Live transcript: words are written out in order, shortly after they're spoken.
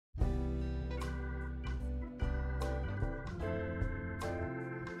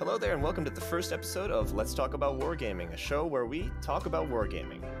Hello there, and welcome to the first episode of Let's Talk About Wargaming, a show where we talk about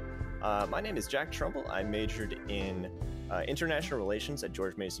wargaming. My name is Jack Trumbull. I majored in international relations at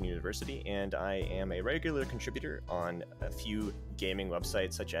George Mason University, and I am a regular contributor on a few gaming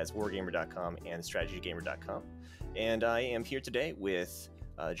websites such as wargamer.com and strategygamer.com. And I am here today with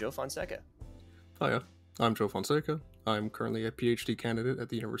Joe Fonseca. Hiya, I'm Joe Fonseca. I'm currently a PhD candidate at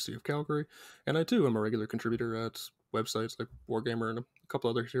the University of Calgary, and I too am a regular contributor at websites like Wargamer and a couple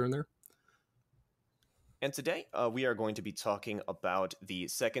others here and there. And today we are going to be talking about the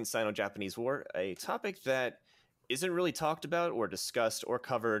Second Sino-Japanese War, a topic that isn't really talked about or discussed or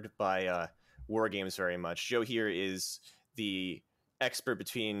covered by Wargames very much. Joe here is the expert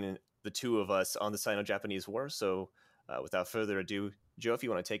between the two of us on the Sino-Japanese War, so without further ado, Joe, if you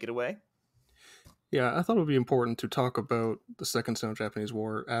want to take it away. Yeah, I thought it would be important to talk about the Second Sino-Japanese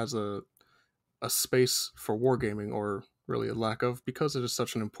War as a space for wargaming, or really a lack of, because it is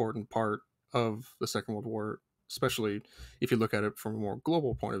such an important part of the Second World War, especially if you look at it from a more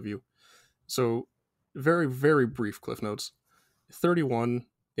global point of view. So, very, very brief cliff notes. 31,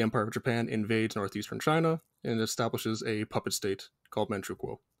 the Empire of Japan invades northeastern China and establishes a puppet state called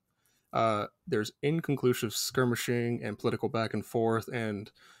Manchukuo. There's inconclusive skirmishing and political back and forth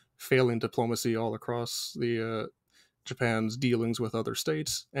and failing diplomacy all across the Japan's dealings with other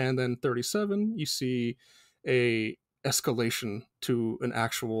states. And then 37, you see a escalation to an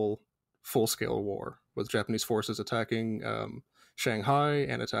actual full-scale war, with Japanese forces attacking Shanghai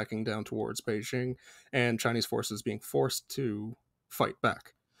and attacking down towards Beijing, and Chinese forces being forced to fight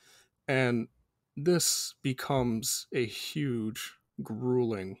back. And this becomes a huge,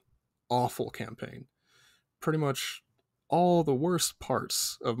 grueling, awful campaign. Pretty much all the worst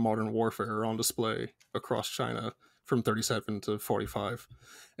parts of modern warfare are on display across China from 37 to 45.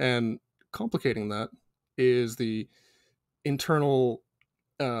 And complicating that is the internal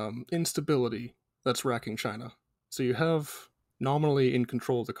instability that's racking China. So you have, nominally in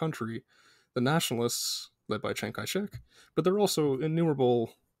control of the country, the nationalists, led by Chiang Kai-shek, but there are also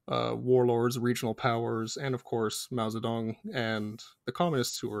innumerable warlords, regional powers, and of course Mao Zedong and the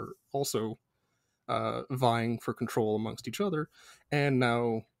communists, who are also vying for control amongst each other, and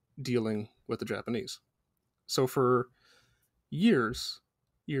now dealing with the Japanese. So for years,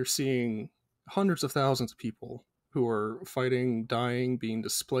 you're seeing hundreds of thousands of people who are fighting, dying, being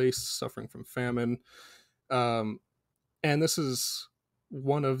displaced, suffering from famine. And this is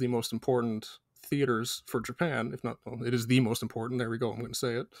one of the most important theaters for Japan, if not, well, it is the most important, there we go, I'm going to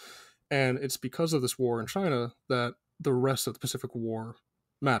say it. And it's because of this war in China that the rest of the Pacific War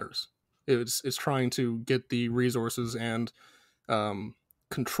matters. It's trying to get the resources and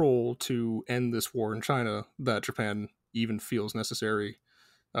control to end this war in China that Japan even feels necessary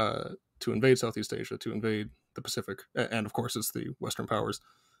to invade Southeast Asia, to invade the Pacific. And of course, it's the Western powers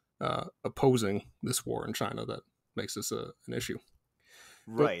opposing this war in China that makes this an issue.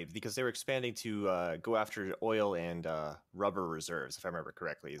 Right, because they were expanding to go after oil and rubber reserves, if I remember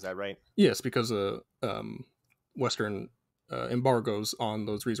correctly. Is that right? Yes, because Western embargoes on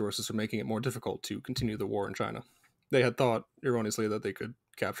those resources are making it more difficult to continue the war in China. They had thought, erroneously, that they could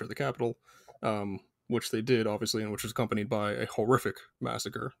capture the capital, which they did, obviously, and which was accompanied by a horrific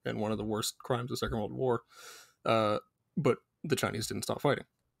massacre and one of the worst crimes of the Second World War. But the Chinese didn't stop fighting.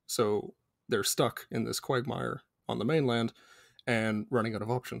 So they're stuck in this quagmire on the mainland and running out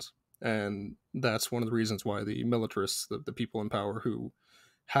of options. And that's one of the reasons why the militarists, the people in power who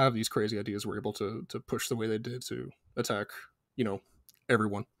have these crazy ideas, were able to push the way they did to attack,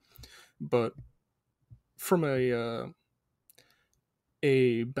 everyone. But from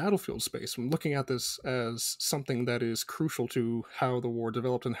a battlefield space, from looking at this as something that is crucial to how the war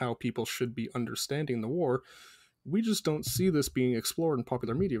developed and how people should be understanding the war, we just don't see this being explored in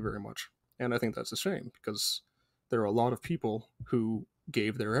popular media very much. And I think that's a shame, because there are a lot of people who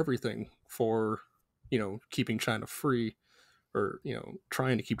gave their everything for, keeping China free, or,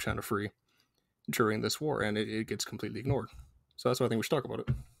 trying to keep China free during this war, and it gets completely ignored. So that's why I think we should talk about it.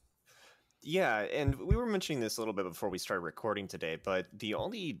 Yeah, and we were mentioning this a little bit before we started recording today, but the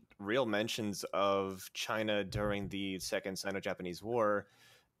only real mentions of China during the Second Sino-Japanese War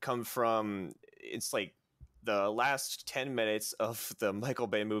come from, it's like the last 10 minutes of the Michael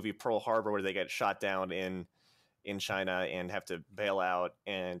Bay movie Pearl Harbor, where they get shot down in China and have to bail out,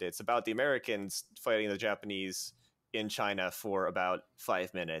 and it's about the Americans fighting the Japanese in China for about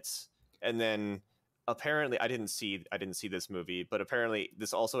 5 minutes. And then apparently I didn't see this movie, but apparently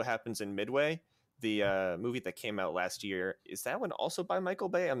this also happens in Midway, the movie that came out last year. Is that one also by Michael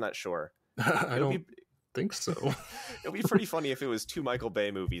Bay? I'm not sure. I don't think so. It would be pretty funny if it was two Michael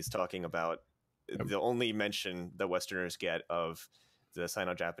Bay movies talking about the only mention the Westerners get of the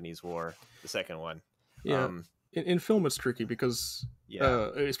Sino-Japanese War, the second one. Yeah, in film it's tricky because Yeah,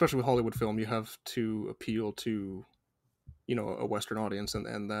 especially with Hollywood film, you have to appeal to a Western audience,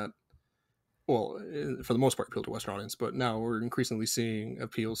 and that, well, for the most part, appeal to Western audience. But now we're increasingly seeing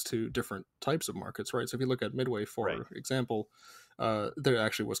appeals to different types of markets, right? So if you look at Midway, right. for example, there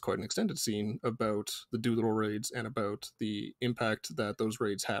actually was quite an extended scene about the Doolittle raids and about the impact that those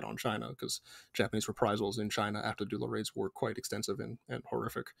raids had on China, because Japanese reprisals in China after the Doolittle raids were quite extensive and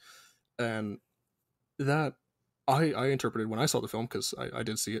horrific. And that I interpreted when I saw the film, because I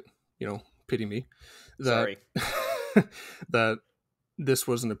did see it, pity me, that Sorry. that this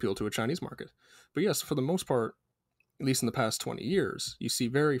was an appeal to a Chinese market. But yes, for the most part, at least in the past 20 years, you see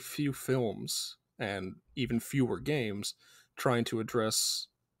very few films and even fewer games trying to address,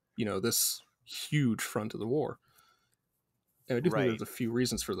 this huge front of the war. And I do think there's Right. a few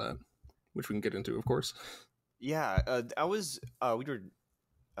reasons for that, which we can get into, of course. Yeah, I was. We were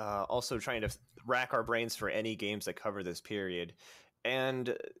also trying to rack our brains for any games that cover this period,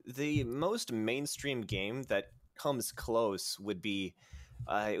 and the most mainstream game that comes close would be.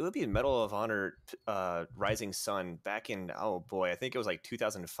 It would be Medal of Honor Rising Sun back in, oh boy, I think it was like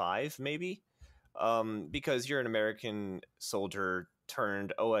 2005 maybe, because you're an American soldier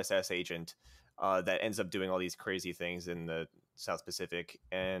turned OSS agent that ends up doing all these crazy things in the South Pacific,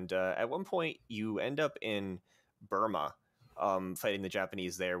 and at one point you end up in Burma, fighting the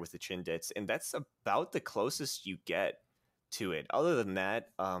Japanese there with the Chindits, and that's about the closest you get to it. Other than that,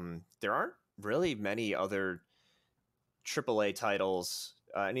 there aren't really many other AAA titles,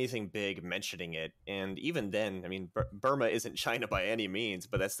 anything big mentioning it. And even then, I mean, Burma isn't China by any means,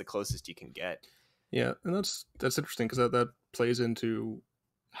 but that's the closest you can get. Yeah, and that's interesting, because that plays into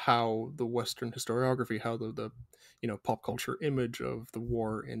how the Western historiography, how the pop culture image of the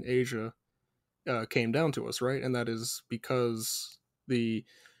war in Asia came down to us, right? And that is because the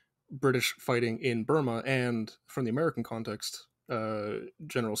British fighting in Burma, and from the American context,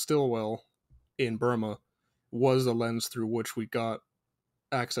 General Stilwell in Burma was a lens through which we got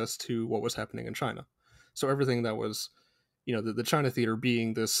access to what was happening in China. So everything that was, the China theater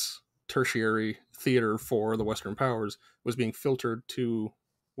being this tertiary theater for the Western powers was being filtered to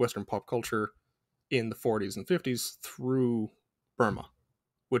Western pop culture in the 40s and 50s through Burma,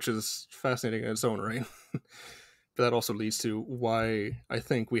 which is fascinating in its own right. But that also leads to why I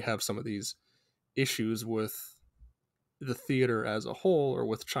think we have some of these issues with the theater as a whole, or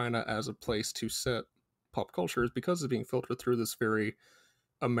with China as a place to set pop culture, is because it's being filtered through this very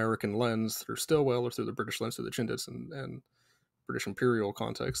American lens, through Stilwell, or through the British lens, through the Chindits and British imperial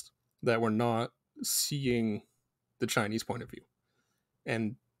context, that we're not seeing the Chinese point of view.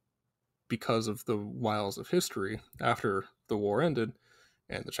 And because of the wiles of history, after the war ended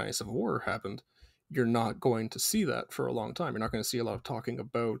and the Chinese Civil War happened, you're not going to see that for a long time. You're not going to see a lot of talking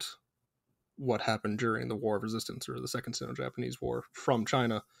about what happened during the War of Resistance or the Second Sino-Japanese War from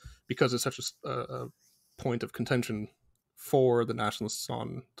China, because it's such a point of contention for the nationalists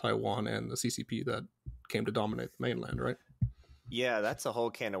on Taiwan and the CCP that came to dominate the mainland, right? Yeah, that's a whole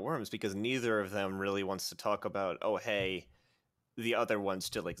can of worms because neither of them really wants to talk about, oh, hey, the other one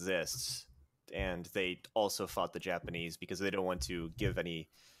still exists. And they also fought the Japanese because they don't want to give any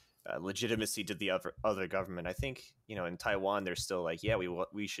legitimacy to the other government. I think, in Taiwan, they're still like, yeah,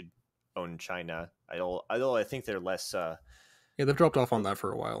 we should own China. Although I think they're less. Yeah, they've dropped off on that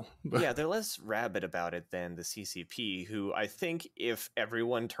for a while. But Yeah, they're less rabid about it than the CCP, who I think if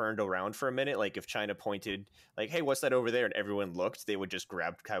everyone turned around for a minute, like if China pointed, like, hey, what's that over there? And everyone looked, they would just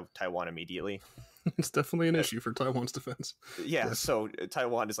grab Taiwan immediately. it's definitely an issue for Taiwan's defense. Yeah, Yes. so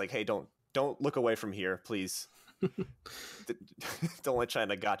Taiwan is like, hey, don't look away from here, please. Don't let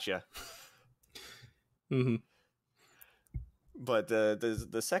China gotcha. Mm-hmm. But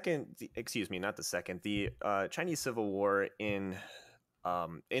the second, excuse me, not the second, the Chinese Civil War in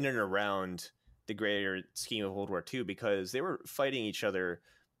and around the greater scheme of World War II, because they were fighting each other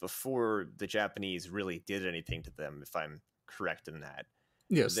before the Japanese really did anything to them, if I'm correct in that.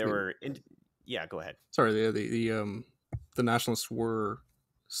 Yes. Yeah, go ahead. Sorry, the nationalists were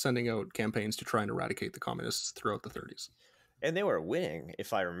sending out campaigns to try and eradicate the communists throughout the 30s. And they were winning,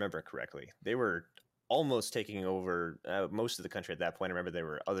 if I remember correctly. They were almost taking over most of the country at that point. I remember there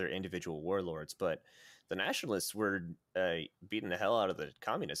were other individual warlords, but the nationalists were beating the hell out of the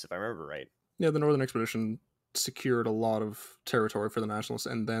communists, if I remember right. Yeah, the Northern Expedition secured a lot of territory for the nationalists,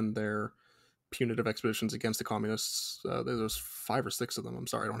 and then their punitive expeditions against the communists, there was 5 or 6 of them. I'm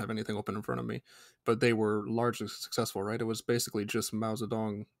sorry, I don't have anything open in front of me, but they were largely successful, right? It was basically just Mao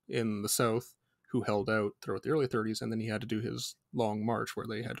Zedong in the south who held out throughout the early 30s, and then he had to do his long march where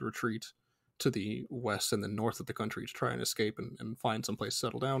they had to retreat to the west and the north of the country to try and escape and find some place to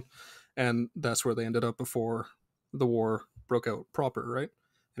settle down. And that's where they ended up before the war broke out proper, right?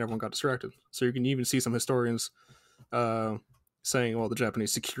 And everyone got distracted. So you can even see some historians saying, well, the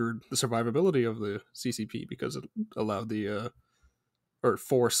Japanese secured the survivability of the CCP because it allowed or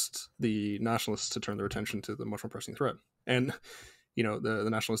forced the nationalists to turn their attention to the much more pressing threat. And, the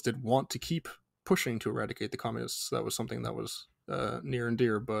nationalists did want to keep pushing to eradicate the communists. That was something that was near and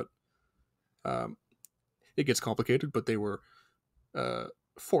dear, but it gets complicated, but they were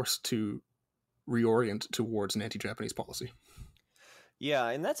forced to reorient towards an anti-Japanese policy. Yeah,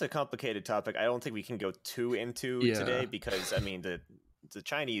 and that's a complicated topic. I don't think we can go too into today because, I mean, the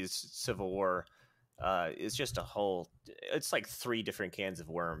Chinese Civil War is just a whole... It's like 3 different cans of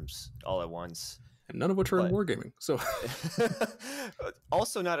worms all at once. And none of which are in wargaming, so...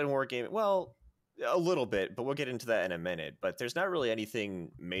 Also not in wargaming. Well, a little bit, but we'll get into that in a minute. But there's not really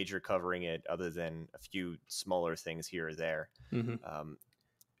anything major covering it other than a few smaller things here or there. Mm-hmm.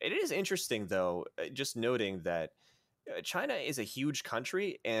 It is interesting, though, just noting that China is a huge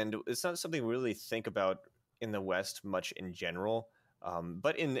country, and it's not something we really think about in the West much in general.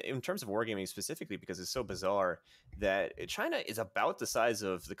 But in terms of wargaming specifically, because it's so bizarre that China is about the size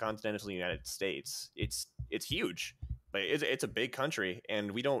of the continental United States. It's huge. Like it's a big country,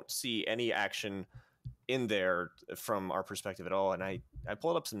 and we don't see any action in there from our perspective at all. And I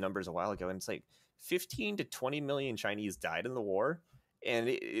pulled up some numbers a while ago, and it's like 15 to 20 million Chinese died in the war, and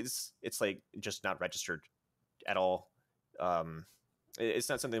it's like just not registered at all. It's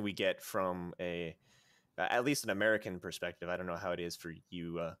not something we get from at least an American perspective. I don't know how it is for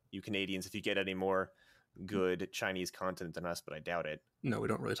you Canadians, if you get any more good Chinese content than us, but I doubt it. No, we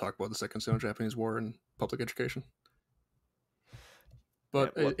don't really talk about the Second Sino-Japanese War in public education.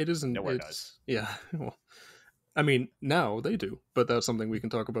 But yeah, well, it isn't. Nowhere does. Yeah. Well, I mean, now they do, but that's something we can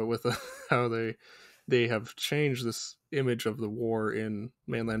talk about with how they have changed this image of the war in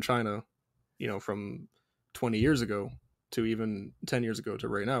mainland China, from 20 years ago to even 10 years ago to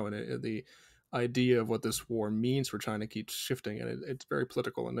right now. And the idea of what this war means for China keeps shifting, and it's very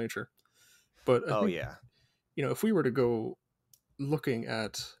political in nature. But I think, if we were to go looking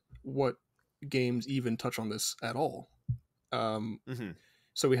at what games even touch on this at all,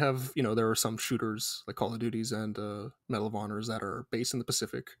 so we have, there are some shooters like Call of Duties and Medal of Honors that are based in the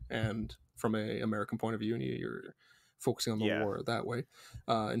Pacific, and from an American point of view, and you're focusing on the war that way.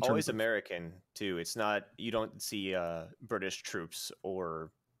 Always American too. It's not, you don't see British troops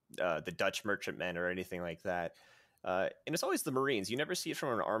or the Dutch merchantmen or anything like that. And it's always the Marines. You never see it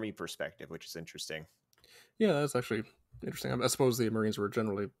from an army perspective, which is interesting. Yeah, that's actually interesting. I suppose the Marines were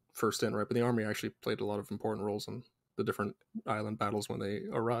generally first in, right? But the army actually played a lot of important roles in the different island battles when they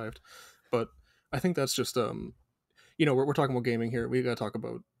arrived. But I think that's just, we're talking about gaming here. We got to talk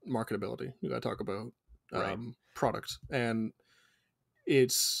about marketability. We got to talk about product. And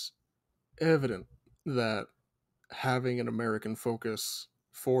it's evident that having an American focus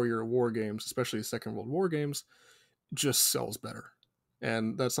for your war games, especially Second World War games, just sells better.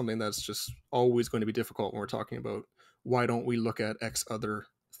 And that's something that's just always going to be difficult when we're talking about why don't we look at X other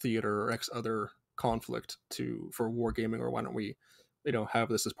theater or X other conflict for wargaming, or why don't we have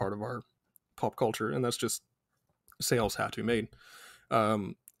this as part of our pop culture. And that's just, sales have to be made.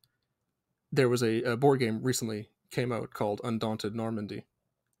 There was a board game recently came out called Undaunted Normandy,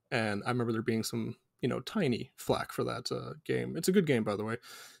 and I remember there being some tiny flack for that game. It's a good game, by the way,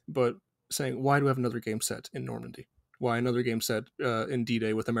 but saying, why do we have another game set in Normandy? Why another game set in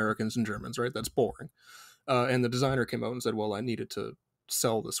D-Day with Americans and Germans, right? That's boring. And the designer came out and said, well, I needed to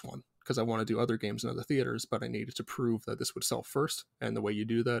sell this one because I want to do other games in other theaters, but I needed to prove that this would sell first. And the way you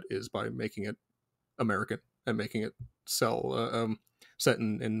do that is by making it American and making it sell set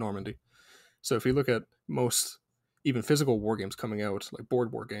in Normandy. So if you look at most even physical war games coming out, like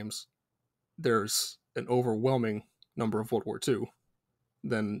board war games, there's an overwhelming number of World War II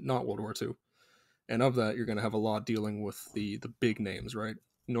than not World War II. And of that, you're going to have a lot dealing with the big names, right?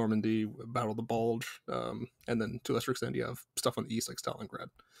 Normandy, Battle of the Bulge, and then to a lesser extent, you have stuff on the east like Stalingrad.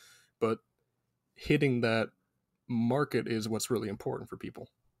 But hitting that market is what's really important for people.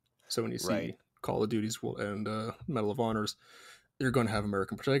 So when you see Call of Duties and Medal of Honors, you're going to have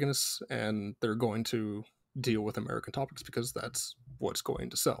American protagonists, and they're going to deal with American topics because that's what's going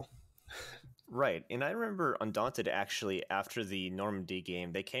to sell. Right. And I remember Undaunted, actually, after the Normandy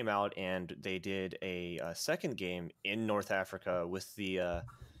game, they came out and they did a second game in North Africa with the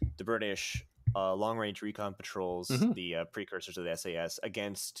British long-range recon patrols, the precursors of the SAS,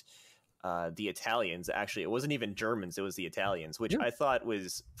 against the Italians. Actually, it wasn't even Germans, it was the Italians, which I thought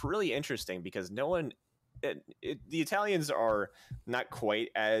was really interesting because no one the Italians are not quite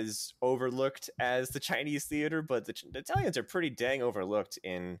as overlooked as the Chinese theater, but the Italians are pretty dang overlooked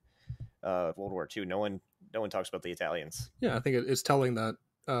in World War II. No one talks about the Italians. Yeah, I think it's telling that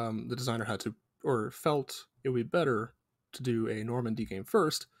the designer had to, or felt it would be better to do a Normandy game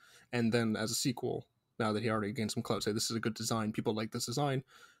first, and then as a sequel, now that he already gained some clout, say this is a good design, people like this design,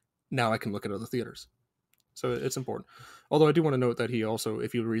 now I can look at other theaters. So it's important. Although I do want to note that he also,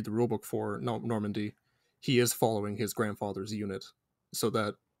 if you read the rulebook for Normandy, he is following his grandfather's unit, so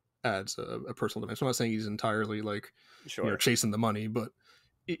that adds a personal dimension. I'm not saying he's entirely like, Sure. chasing the money, but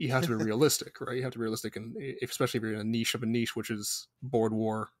you have to be realistic, right? You have to be realistic, and especially if you're in a niche of a niche, which is board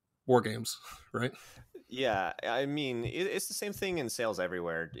war games, right? Yeah, I mean, it's the same thing in sales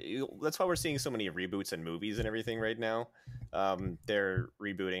everywhere. That's why we're seeing so many reboots and movies and everything right now. They're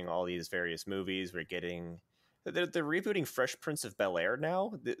rebooting all these various movies. They're rebooting Fresh Prince of Bel-Air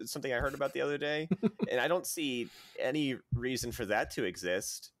now. It's something I heard about the other day, and I don't see any reason for that to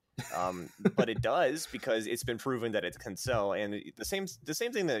exist. But it does, because it's been proven that it can sell. And the same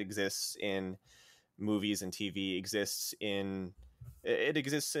thing that exists in movies and TV exists in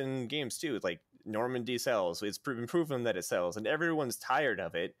games too. Like Normandy sells. It's been proven that it sells, and everyone's tired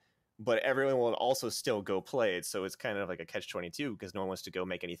of it, but everyone will also still go play it. So it's kind of like a catch-22, because no one wants to go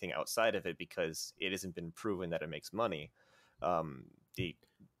make anything outside of it because it hasn't been proven that it makes money. The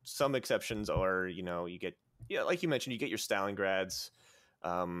Some exceptions are, you get, like you mentioned, you get your Stalingrads,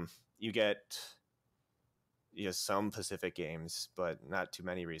 you get some Pacific games, but not too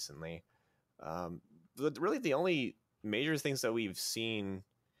many recently. But really, the only major things that we've seen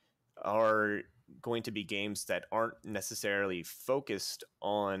are going to be games that aren't necessarily focused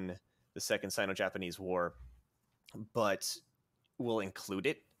on the Second Sino-Japanese War, but will include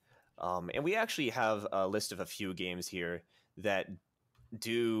it. And we actually have a list of a few games here that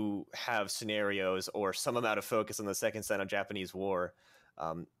do have scenarios or some amount of focus on the Second Sino-Japanese War.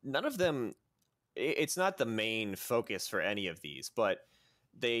 None of them, it's not the main focus for any of these, but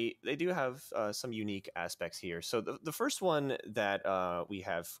they do have some unique aspects here. So the first one that we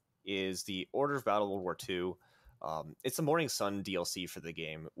have is the Order of Battle World War II. It's the Morning Sun DLC for the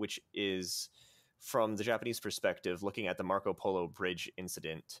game, which is, from the Japanese perspective, looking at the Marco Polo Bridge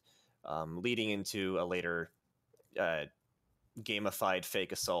incident, leading into a later gamified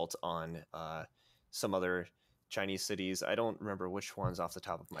fake assault on some other Chinese cities. I don't remember which ones off the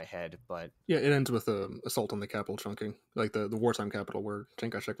top of my head, but yeah, it ends with assault on the capital chunking, like the wartime capital where Chiang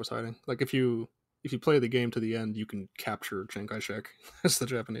Kai-shek was hiding. Like if you play the game to the end, you can capture Chiang Kai-shek as the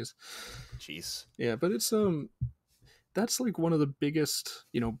Japanese. Jeez. Yeah, but it's that's like one of the biggest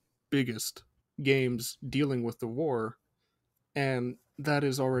games dealing with the war, and that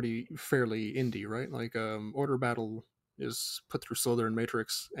is already fairly indie, right? Like Order Battle is put through Southern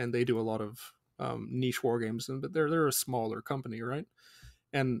Matrix, and they do a lot of niche war games, but they're a smaller company, right?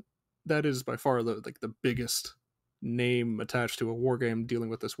 And that is by far the biggest name attached to a war game dealing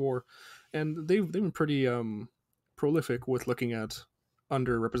with this war, and they've been pretty prolific with looking at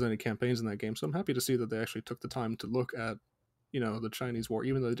underrepresented campaigns in that game. So I'm happy to see that they actually took the time to look at the Chinese war,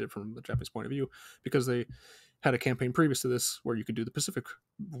 even though they did it from the Japanese point of view, because they had a campaign previous to this where you could do the Pacific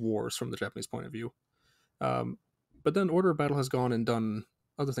wars from the Japanese point of view. But then Order of Battle has gone and done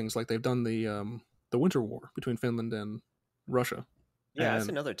other things, like they've done the Winter War between Finland and Russia. Yeah, that's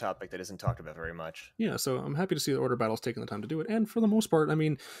another topic that isn't talked about very much. Yeah, so I'm happy to see that Order of Battle's taking the time to do it, and for the most part, I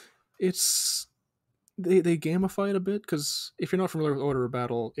mean, it's they gamify it a bit, because if you're not familiar with Order of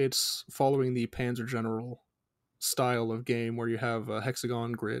Battle, it's following the Panzer General style of game where you have a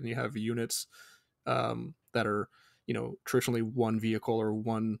hexagon grid and you have units that are traditionally one vehicle or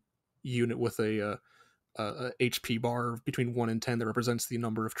one unit with a HP bar between 1 and 10 that represents the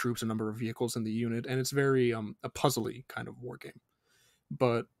number of troops and number of vehicles in the unit, and it's very a puzzly kind of war game.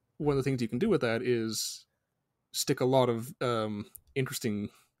 But one of the things you can do with that is stick a lot of interesting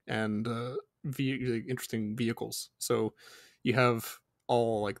and interesting vehicles. So you have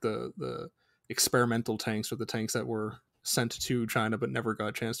all like the experimental tanks, or the tanks that were sent to China but never got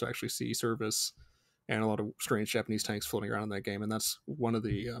a chance to actually see service, and a lot of strange Japanese tanks floating around in that game. And that's one of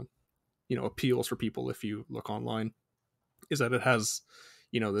the appeals for people, if you look online, is that it has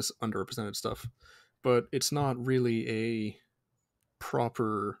this underrepresented stuff, but it's not really a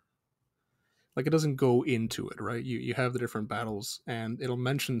proper, like, it doesn't go into it, right? You have the different battles, and it'll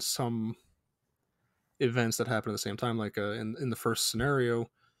mention some events that happen at the same time, like in the first scenario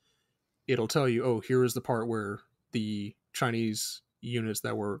it'll tell you, oh, here is the part where the Chinese units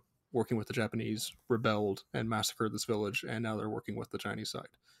that were working with the Japanese rebelled and massacred this village, and now they're working with the Chinese side.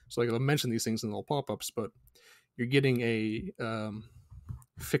 So like, it'll mention these things in little pop-ups, but you're getting a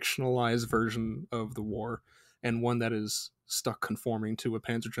fictionalized version of the war, and one that is stuck conforming to a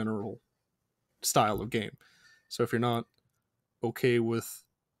Panzer General style of game. So if you're not okay with,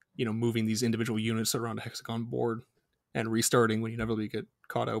 moving these individual units around a hexagon board and restarting when you inevitably get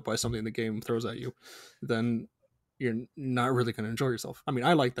caught out by something the game throws at you, then you're not really going to enjoy yourself. I mean,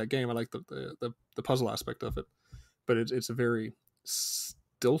 I like that game. I like the puzzle aspect of it, but it's a very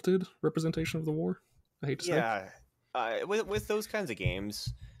stilted representation of the war. I hate to say. Yeah, with those kinds of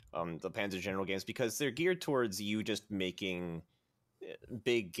games, the Panzer General games, because they're geared towards you just making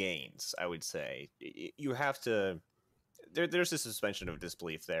big gains. I would say you have to. There's a suspension of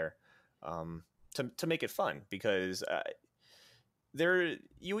disbelief there, to make it fun, because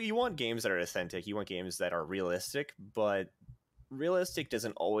you want games that are authentic. You want games that are realistic, but realistic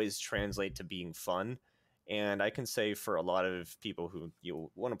doesn't always translate to being fun. And I can say for a lot of people who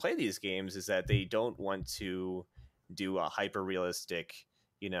you want to play these games is that they don't want to do a hyper realistic,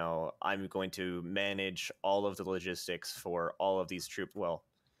 I'm going to manage all of the logistics for all of these troops. Well,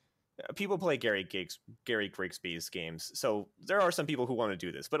 people play Gary Grigsby's games, so there are some people who want to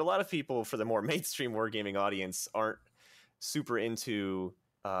do this, but a lot of people, for the more mainstream wargaming audience, aren't super into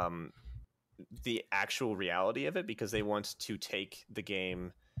the actual reality of it, because they want to take the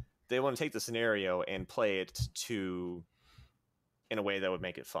game, they want to take the scenario and play it in a way that would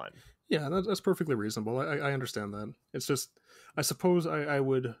make it fun. Yeah, that's perfectly reasonable. I understand that. It's just, I suppose I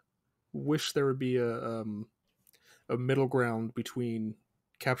would wish there would be a middle ground between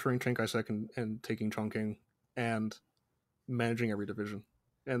capturing Chiang Kai-shek and taking Chongqing and managing every division.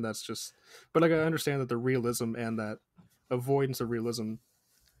 And that's just, but like, I understand that the realism and that avoidance of realism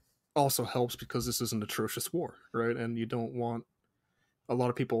also helps, because this is an atrocious war, right? And you don't want, a lot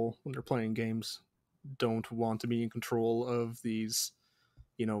of people when they're playing games don't want to be in control of these,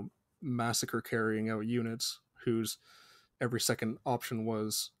 massacre carrying out units whose every second option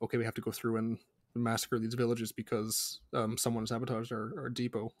was, okay, we have to go through and massacre these villages because someone sabotaged our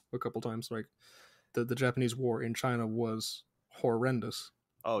depot a couple times. Like the Japanese war in China was horrendous.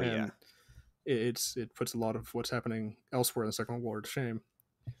 Oh, and yeah. It puts a lot of what's happening elsewhere in the Second World War to shame.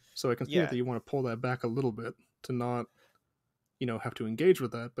 So I can see that you want to pull that back a little bit to not, have to engage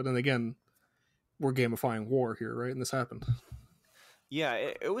with that. But then again, we're gamifying war here, right? And this happened. Yeah,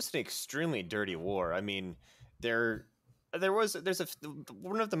 it was an extremely dirty war. I mean, there's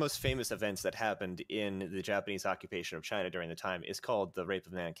one of the most famous events that happened in the Japanese occupation of China during the time is called the Rape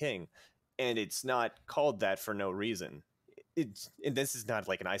of Nanking, and it's not called that for no reason. And this is not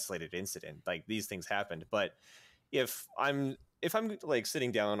like an isolated incident. Like, these things happened. But if I'm like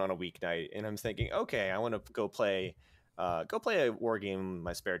sitting down on a weeknight and I'm thinking, okay, I want to go play a war game in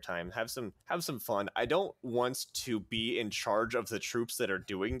my spare time, have some fun. I don't want to be in charge of the troops that are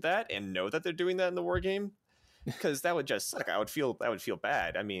doing that and know that they're doing that in the war game, because that would just suck. I would feel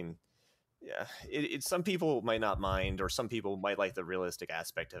bad. I mean, yeah, some people might not mind, or some people might like the realistic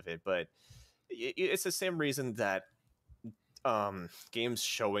aspect of it, but it's the same reason that games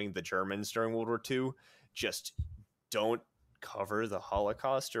showing the Germans during World War II just don't cover the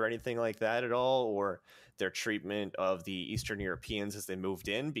Holocaust or anything like that at all, or their treatment of the Eastern Europeans as they moved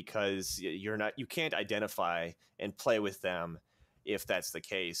in, because you can't identify and play with them if that's the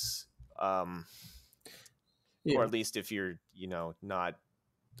case. Yeah. Or at least if you're, not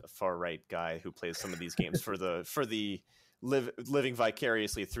a far right guy who plays some of these games for the living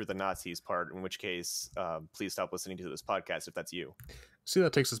vicariously through the Nazis part, in which case, please stop listening to this podcast if that's you. See,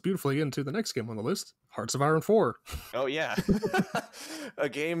 that takes us beautifully into the next game on the list, Hearts of Iron 4. Oh, yeah. A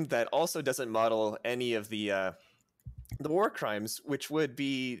game that also doesn't model any of the war crimes, which would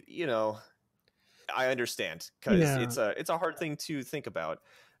be, I understand, because it's a hard thing to think about,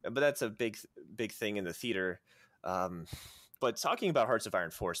 but that's a big thing in the theater. But talking about Hearts of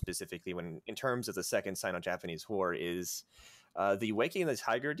Iron 4 specifically, in terms of the Second Sino-Japanese War, is the Waking the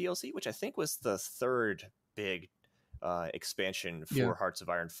Tiger DLC, which I think was the third big expansion for Hearts of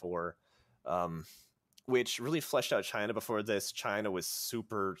Iron 4, which really fleshed out China. Before this, China was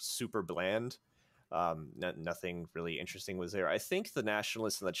super, super bland. Nothing really interesting was there. I think the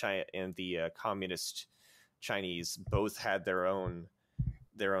nationalists and the communist Chinese both had their own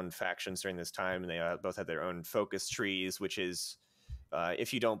factions during this time, and they both had their own focus trees, which is,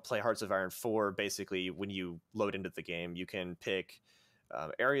 if you don't play Hearts of Iron 4, basically when you load into the game, you can pick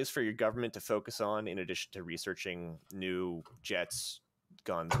areas for your government to focus on, in addition to researching new jets,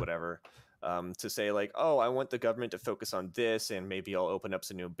 guns, whatever, to say like, oh, I want the government to focus on this, and maybe I'll open up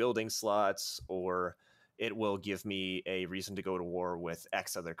some new building slots, or it will give me a reason to go to war with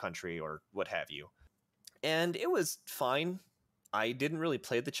X other country, or what have you. And it was fine. I didn't really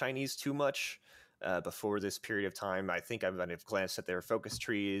play the Chinese too much. before this period of time. I think I might have glanced at their focus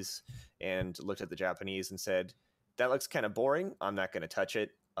trees and looked at the Japanese and said, that looks kind of boring. I'm not going to touch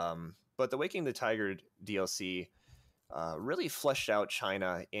it. But the Waking the Tiger DLC really fleshed out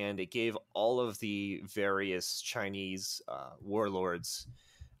China, and it gave all of the various Chinese warlords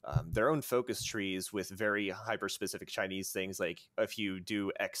their own focus trees with very hyper-specific Chinese things. Like if you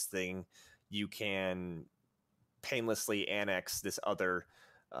do X thing, you can painlessly annex this other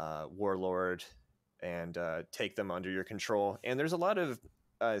warlord and take them under your control. And there's a lot of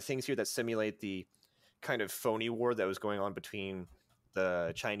things here that simulate the kind of phony war that was going on between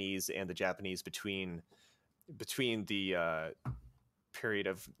the Chinese and the Japanese between the period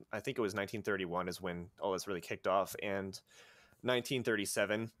of, I think it was 1931 is when all this really kicked off, and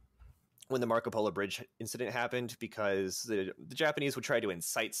 1937 when the Marco Polo Bridge incident happened, because the Japanese would try to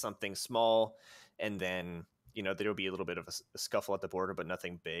incite something small, and then there would be a little bit of a scuffle at the border, but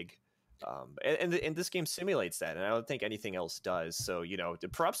nothing big. And this game simulates that, and I don't think anything else does. So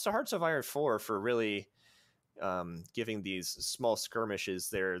props to Hearts of Iron 4 for really giving these small skirmishes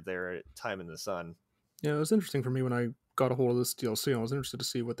their time in the sun. Yeah, it was interesting for me when I got a hold of this DLC. I was interested to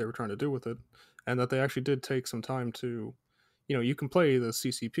see what they were trying to do with it, and that they actually did take some time to, you can play the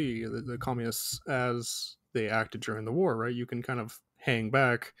CCP, the communists, as they acted during the war, right? You can kind of hang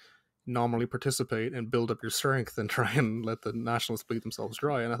back, nominally participate, and build up your strength, and try and let the nationalists bleed themselves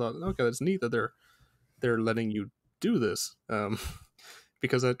dry. And I thought, okay, that's neat that they're letting you do this,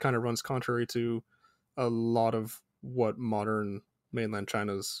 because that kind of runs contrary to a lot of what modern mainland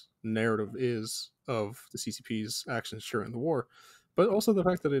China's narrative is of the CCP's actions during the war. But also the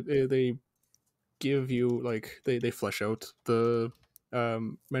fact that they give you, like, they flesh out the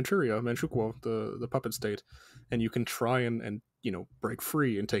Manchukuo, the puppet state, and you can try and break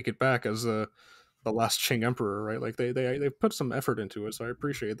free and take it back as the last Qing emperor, right? Like they put some effort into it, so I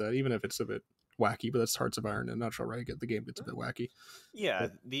appreciate that, even if it's a bit wacky. But that's Hearts of Iron in a nutshell, right? The game gets a bit wacky. Yeah,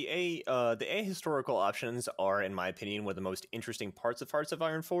 the ahistorical options are, in my opinion, one of the most interesting parts of Hearts of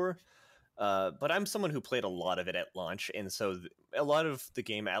Iron 4. But I'm someone who played a lot of it at launch, and so a lot of the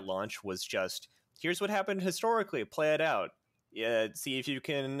game at launch was just, here's what happened historically, play it out. Yeah, see if you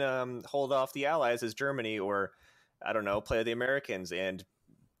can hold off the Allies as Germany, or I don't know, play the Americans and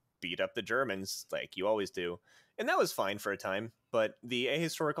beat up the Germans like you always do. And that was fine for a time, but the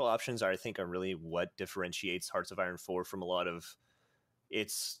ahistorical options I think are really what differentiates Hearts of Iron 4 from a lot of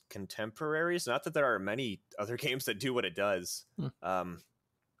its contemporaries. Not that there are many other games that do what it does.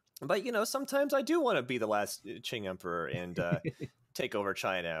 But sometimes I do want to be the last Qing emperor and take over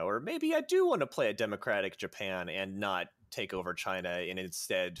China, or maybe I do want to play a democratic Japan and not take over China and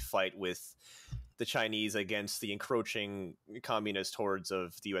instead fight with the Chinese against the encroaching communist hordes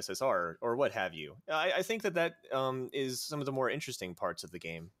of the USSR, or what have you. I think that is some of the more interesting parts of the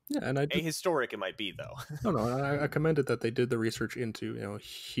game. Yeah, and ahistoric it might be, though. No, I commended that they did the research into,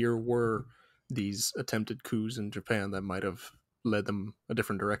 here were these attempted coups in Japan that might have led them a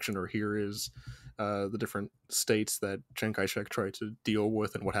different direction, or here is the different states that Chiang Kai-shek tried to deal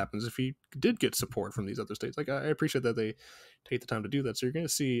with, and what happens if he did get support from these other states. Like, I appreciate that they take the time to do that. So you're going to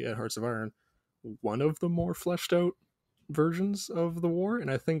see at Hearts of Iron one of the more fleshed out versions of the war,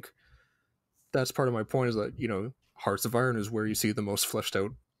 and I think that's part of my point, is that Hearts of Iron is where you see the most fleshed out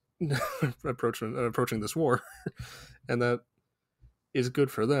approaching this war, and that is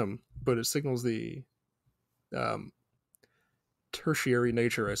good for them, but it signals the tertiary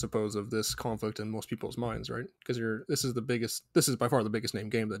nature, I suppose, of this conflict in most people's minds, right? Because this is by far the biggest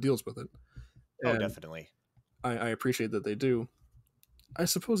name game that deals with it. Oh, definitely. I appreciate that they do. I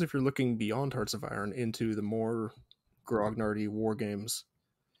suppose if you're looking beyond Hearts of Iron into the more grognardy war games,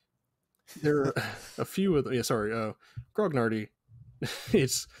 there are a few of them. Yeah, sorry, grognardy.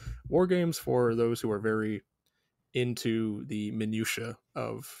 It's war games for those who are very into the minutia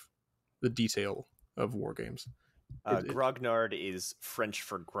of the detail of war games. Grognard is French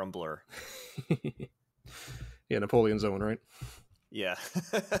for grumbler. Yeah, Napoleon's Own, right? Yeah.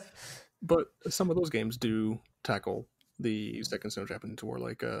 But some of those games do tackle the Second Sino-Japanese War,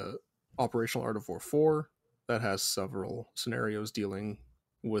 like Operational Art of War 4, that has several scenarios dealing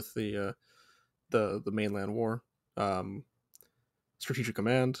with the mainland war. Strategic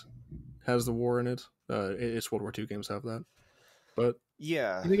Command has the war in it. It's World War II games have that. But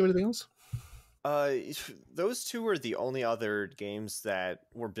yeah, you think of anything else? Those two are the only other games that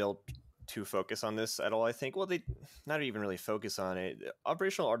were built to focus on this at all, I think. Well, they not even really focus on it.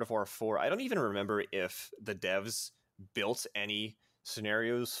 Operational Art of War 4, I don't even remember if the devs built any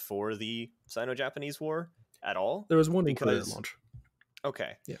scenarios for the Sino-Japanese War at all. There was one in Korea launch.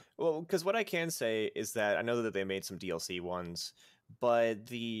 Okay. Yeah. Well, because what I can say is that I know that they made some DLC ones, But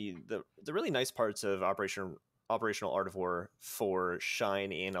the really nice parts of Operational Art of War 4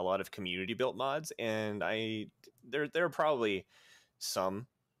 shine in a lot of community built mods, and there are probably some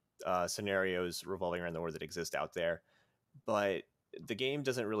scenarios revolving around the war that exist out there, but the game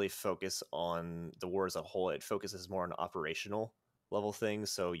doesn't really focus on the war as a whole. It focuses more on operational level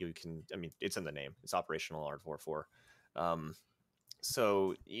things. So you can, I mean, it's in the name. It's Operational Art of War 4.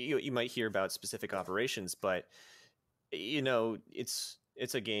 So you might hear about specific operations, but it's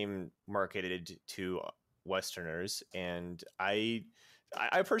a game marketed to Westerners, and I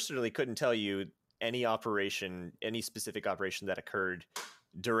personally couldn't tell you any specific operation that occurred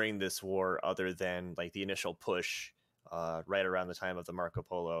during this war other than like the initial push right around the time of the Marco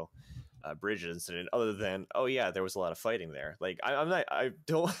Polo bridge incident, other than, oh yeah, there was a lot of fighting there. Like I'm not, I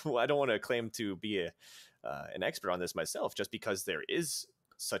don't want to claim to be an expert on this myself, just because there is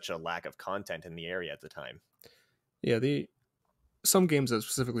such a lack of content in the area at the time. Yeah, some games that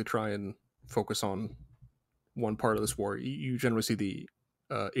specifically try and focus on one part of this war, you generally see the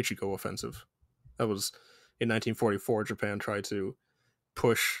Ichigo offensive. That was in 1944. Japan tried to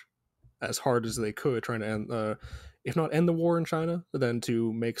push as hard as they could, trying to end, if not end the war in China, then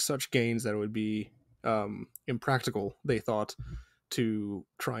to make such gains that it would be impractical, they thought, to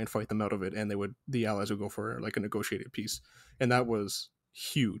try and fight them out of it, and the Allies would go for like a negotiated peace, and that was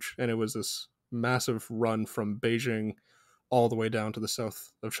huge. And it was this massive run from Beijing all the way down to the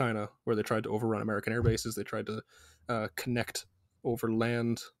south of China, where they tried to overrun American air bases. They tried to connect over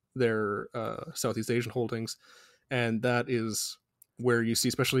land their Southeast Asian holdings, and that is where you see,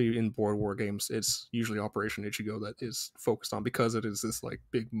 especially in board war games, it's usually Operation Ichigo that is focused on, because it is this like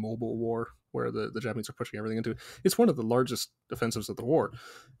big mobile war where the Japanese are pushing everything into it. It's one of the largest offensives of the war,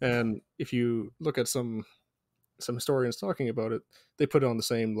 and if you look at some historians talking about it, they put it on the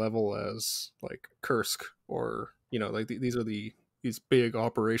same level as like Kursk, or like these are these big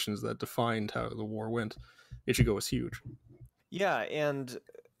operations that defined how the war went. Ichigo was huge. Yeah, and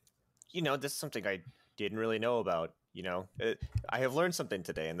this is something I didn't really know about. I have learned something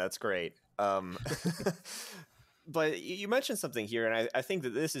today, and that's great. But you mentioned something here, and I think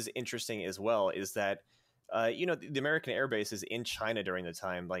that this is interesting as well, is that the American air bases in China during the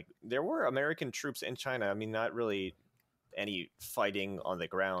time, like there were American troops in China. I mean, not really any fighting on the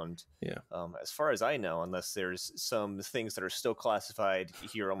ground, Yeah. As far as I know, unless there's some things that are still classified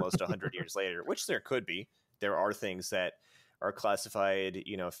here almost 100 years later, which there could be. There are things that are classified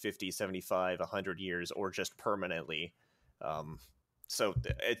 50, 75, 100 years, or just permanently. So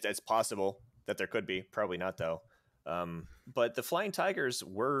it's possible that there could be, probably not though. But the Flying Tigers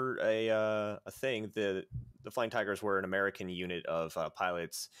were a thing. The Flying Tigers were an American unit of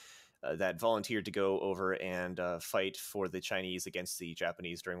pilots that volunteered to go over and fight for the Chinese against the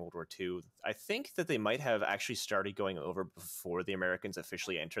Japanese during World War II. I think that they might have actually started going over before the Americans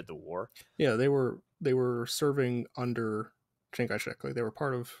officially entered the war. Yeah, they were serving under Chiang Kai-shek. Like, they were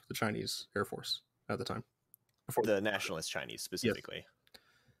part of the Chinese Air Force at the time. Before the nationalist Chinese, specifically. Yes.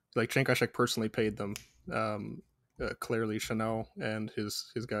 Like, Chiang Kai-shek personally paid them, clearly Chanel and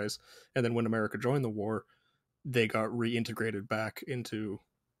his guys. And then when America joined the war, they got reintegrated back into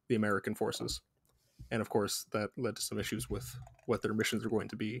the American forces. And of course, that led to some issues with what their missions are going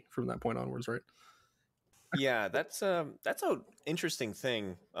to be from that point onwards, right? Yeah, that's an interesting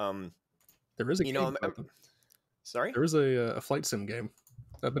thing. There is a game about them. Sorry? There is a flight sim game.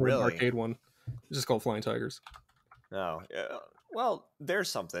 I've been an arcade one. It's just called Flying Tigers. Oh, well, there's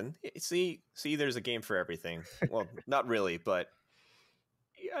something. See, there's a game for everything. Well, not really, but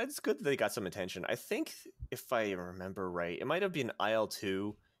yeah, it's good that they got some attention. I think, if I remember right, it might have been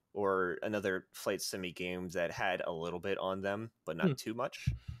IL-2 or another flight simi game that had a little bit on them, but not too much.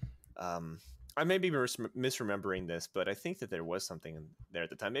 I may be misremembering this, but I think that there was something there at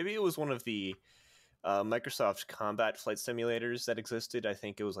the time. Maybe it was one of the Microsoft combat flight simulators that existed. I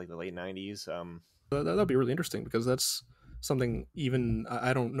think it was like the late 90s. That'd be really interesting, because that's something, even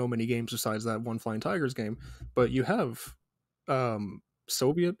I don't know many games besides that one Flying Tigers game, but you have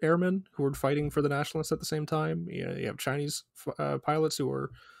Soviet airmen who were fighting for the nationalists at the same time. You have Chinese pilots who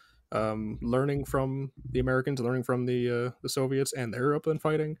are learning from the Americans, learning from the Soviets, and they're up and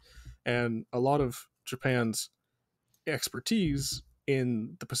fighting. And a lot of Japan's expertise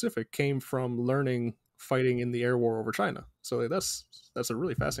in the Pacific came from learning fighting in the air war over China. So that's a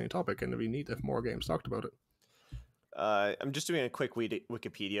really fascinating topic, and it'd be neat if more games talked about it. I'm just doing a quick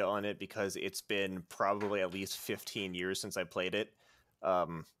Wikipedia on it, because it's been probably at least 15 years since I played it.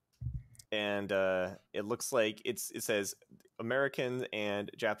 And it looks like it says American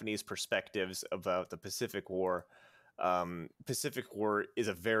and Japanese perspectives about the Pacific War. Pacific War is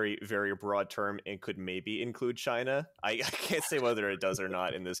a very, very broad term and could maybe include China. I can't say whether it does or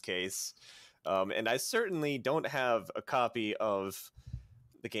not in this case. And I certainly don't have a copy of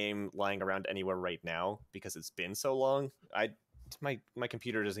the game lying around anywhere right now because it's been so long. My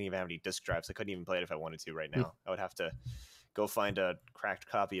computer doesn't even have any disk drives. I couldn't even play it if I wanted to right now. I would have to go find a cracked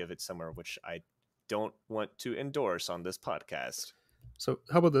copy of it somewhere, which I don't want to endorse on this podcast. So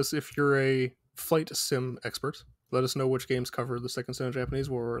how about this? If you're a flight sim expert, let us know which games cover the Second Sino-Japanese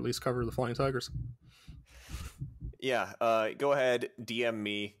War, or at least cover the Flying Tigers. Yeah, go ahead, DM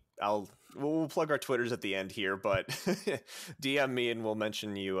me. We'll plug our Twitters at the end here, but DM me and we'll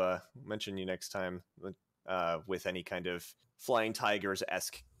mention you next time with any kind of Flying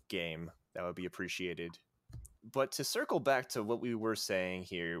Tigers-esque game. That would be appreciated. But to circle back to what we were saying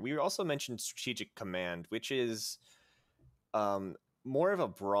here, we also mentioned Strategic Command, which is more of a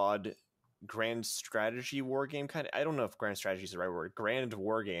broad grand strategy war game kind of. I don't know if grand strategy is the right word. Grand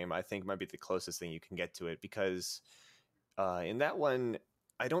war game, I think, might be the closest thing you can get to it, because in that one,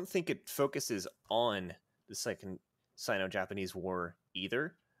 I don't think it focuses on the Second Sino-Japanese War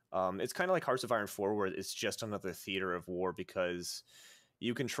either. It's kind of like Hearts of Iron 4, where it's just another theater of war because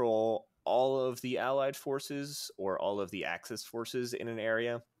you control all of the Allied forces or all of the Axis forces in an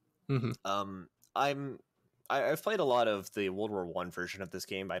area. Mm-hmm. I've played a lot of the World War I version of this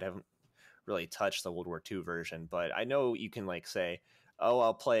game. I haven't really touched the World War II version, but I know you can like say, oh,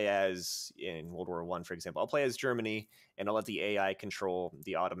 I'll play as, in World War I, for example, I'll play as Germany and I'll let the AI control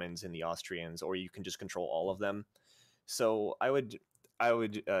the Ottomans and the Austrians, or you can just control all of them. So I would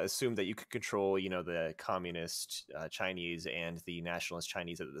assume that you could control, the communist Chinese and the nationalist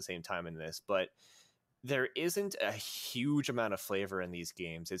Chinese at the same time in this, but there isn't a huge amount of flavor in these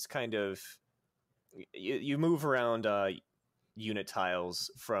games. It's kind of, you move around unit tiles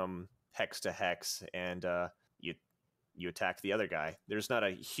from hex to hex, and you attack the other guy. There's not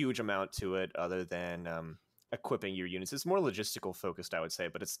a huge amount to it other than equipping your units. It's more logistical focused, I would say,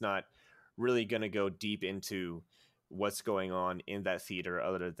 but it's not really going to go deep into what's going on in that theater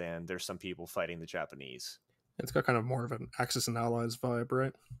other than there's some people fighting the Japanese. It's got kind of more of an Axis and Allies vibe,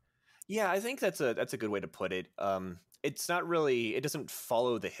 right? Yeah, I think that's a good way to put it. It's not really, it doesn't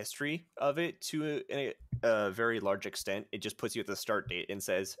follow the history of it to a very large extent. It just puts you at the start date and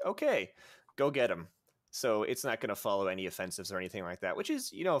says, okay, go get them. So it's not going to follow any offensives or anything like that, which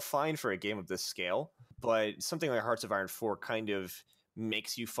is, fine for a game of this scale. But something like Hearts of Iron 4 kind of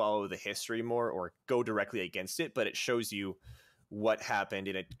makes you follow the history more or go directly against it, but it shows you what happened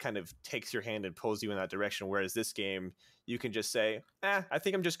and it kind of takes your hand and pulls you in that direction. Whereas this game, you can just say, I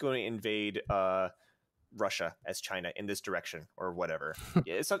think I'm just going to invade Russia as China in this direction or whatever.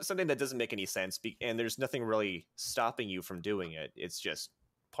 It's something that doesn't make any sense, and there's nothing really stopping you from doing it. It's just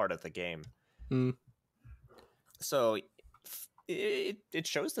part of the game. So it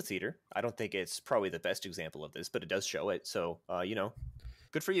shows the theater. I don't think it's probably the best example of this, but it does show it. So,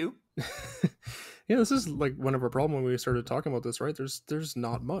 good for you. Yeah, this is like one of our problems when we started talking about this, right? There's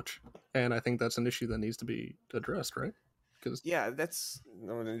not much, and I think that's an issue that needs to be addressed, right? Because it's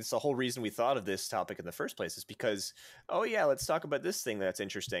the whole reason we thought of this topic in the first place, is because, oh yeah, let's talk about this thing that's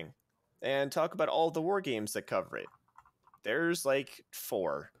interesting, and talk about all the war games that cover it. There's like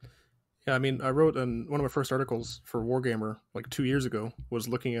 4. Yeah, I mean, I wrote one of my first articles for Wargamer like 2 years ago was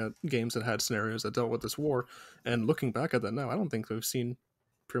looking at games that had scenarios that dealt with this war, and looking back at that now, I don't think we've seen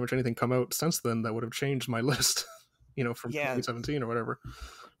pretty much anything come out since then that would have changed my list, from 2017 or whatever.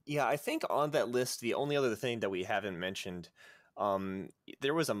 Yeah, I think on that list, the only other thing that we haven't mentioned,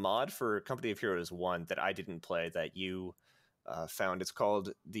 there was a mod for Company of Heroes 1 that I didn't play that you found. It's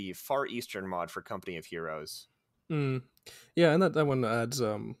called the Far Eastern mod for Company of Heroes. Yeah, and that one adds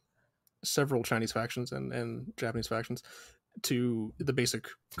several Chinese factions and Japanese factions to the basic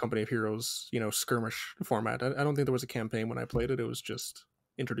Company of Heroes, skirmish format. I don't think there was a campaign when I played it. It was just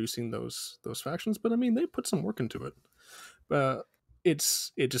introducing those factions, but I mean, they put some work into it. It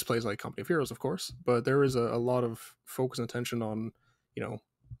just plays like Company of Heroes, of course, but there is a lot of focus and attention on,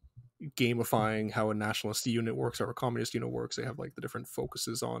 gamifying how a nationalist unit works or a communist unit works. They have like the different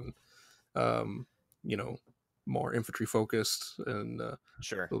focuses on, more infantry focused and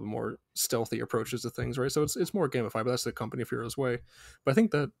sure, a little more stealthy approaches to things, right? So it's more gamified, but that's the Company of Heroes way. But I think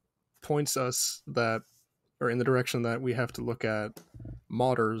that points us in the direction that we have to look at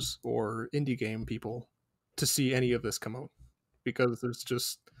modders or indie game people to see any of this come out, because there's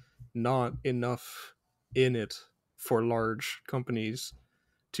just not enough in it for large companies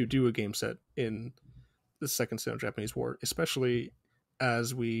to do a game set in the Second Sino-Japanese War, especially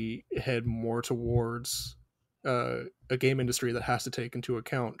as we head more towards a game industry that has to take into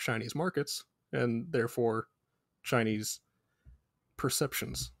account Chinese markets, and therefore Chinese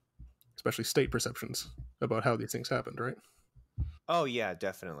perceptions, especially state perceptions about how these things happened, right? Oh yeah,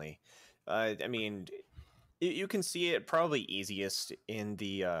 definitely. I mean, you can see it probably easiest in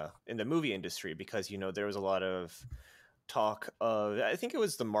the movie industry because there was a lot of talk of, I think it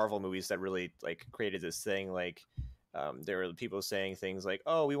was the Marvel movies that really like created this thing. Like, there were people saying things like,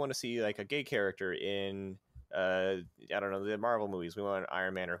 "Oh, we want to see like a gay character in." I don't know, the Marvel movies. We want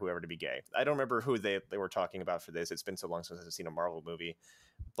Iron Man or whoever to be gay. I don't remember who they were talking about for this. It's been so long since I've seen a Marvel movie,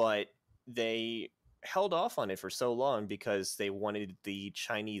 but they held off on it for so long because they wanted the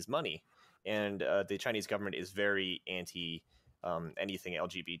Chinese money, and the Chinese government is very anti anything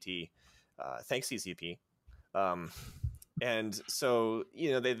LGBT. Thanks, CCP. Um, and so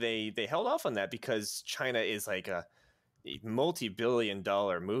they held off on that because China is like a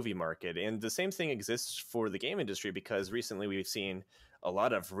multi-billion-dollar movie market, and the same thing exists for the game industry because recently we've seen a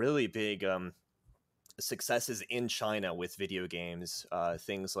lot of really big successes in China with video games.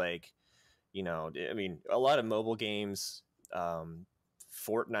 Things like, I mean, a lot of mobile games.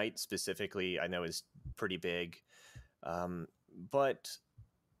 Fortnite specifically, I know, is pretty big. But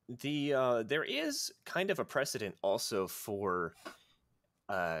there is kind of a precedent also for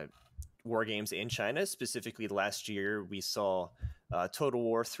war games in China. Specifically, last year we saw Total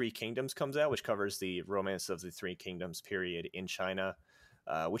War: Three Kingdoms comes out, which covers the Romance of the Three Kingdoms period in China,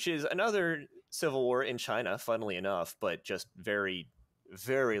 which is another civil war in China, funnily enough, but just very,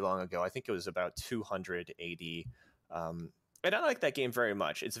 very long ago. I think it was about 200 AD. And I like that game very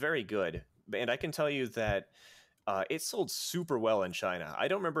much. It's very good. And I can tell you that it sold super well in China. I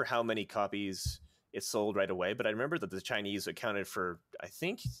don't remember how many copies it sold right away, but I remember that the Chinese accounted for, I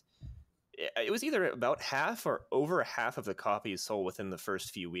think it was either about half or over half of the copies sold within the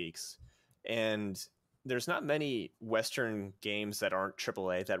first few weeks. And there's not many Western games that aren't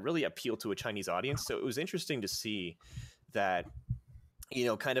AAA that really appeal to a Chinese audience. So it was interesting to see that,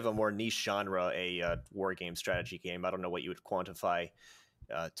 kind of a more niche genre, a war game, strategy game. I don't know what you would quantify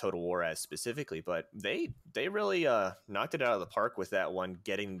Total War as specifically, but they really knocked it out of the park with that one,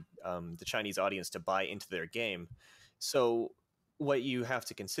 getting the Chinese audience to buy into their game. So what you have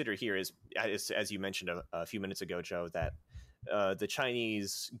to consider here is, as you mentioned a few minutes ago, Joe, that the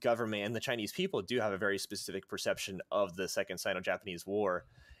Chinese government and the Chinese people do have a very specific perception of the Second Sino-Japanese War.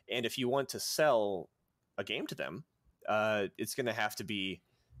 And if you want to sell a game to them, it's going to have to be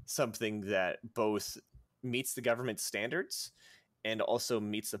something that both meets the government's standards and also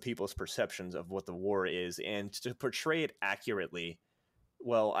meets the people's perceptions of what the war is. And to portray it accurately,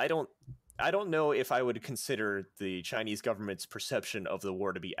 well, I don't know if I would consider the Chinese government's perception of the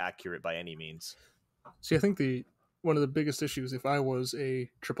war to be accurate by any means. See, I think one of the biggest issues, if I was a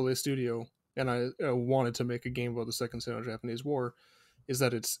AAA studio and I wanted to make a game about the Second Sino-Japanese War, is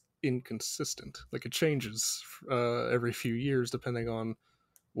that it's inconsistent. Like, it changes every few years depending on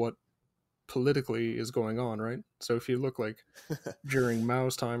what politically is going on, right? So if you look like during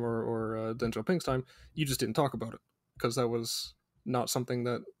Mao's time or Deng Xiaoping's time, you just didn't talk about it because that was not something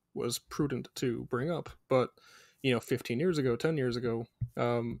that was prudent to bring up. But 15 years ago, 10 years ago,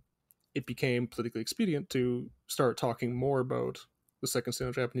 it became politically expedient to start talking more about the Second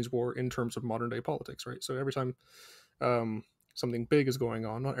Sino-Japanese War in terms of modern day politics, right? So every time something big is going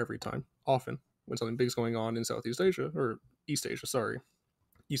on, not every time, often when something big is going on in Southeast Asia, or East Asia, sorry,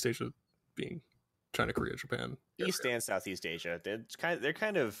 East Asia being China, Korea, Japan, East and Southeast Asia, they're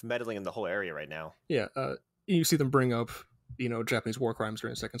kind of meddling in the whole area right now. Yeah, you see them bring up Japanese war crimes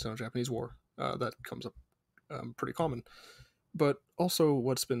during the Second Sino-Japanese War. That comes up pretty common. But also,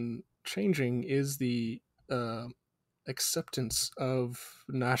 what's been changing is the acceptance of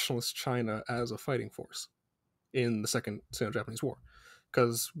nationalist China as a fighting force in the Second Sino-Japanese War,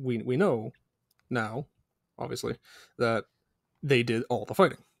 because we know now, obviously, that they did all the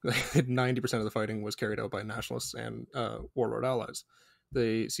fighting. 90% of the fighting was carried out by nationalists and warlord allies.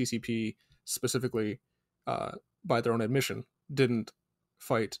 The CCP specifically, by their own admission, didn't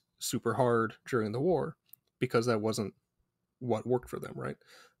fight super hard during the war because that wasn't what worked for them, right?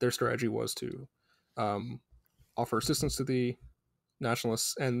 Their strategy was to offer assistance to the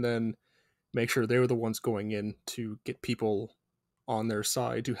nationalists and then make sure they were the ones going in to get people on their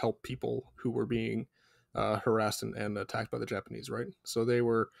side to help people who were being harassed and attacked by the Japanese, right? So they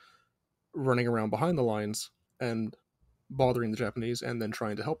were running around behind the lines and bothering the Japanese and then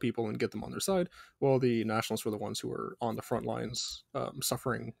trying to help people and get them on their side, while the nationalists were the ones who were on the front lines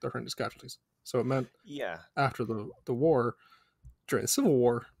suffering the horrendous casualties. So it meant after the war, during the Civil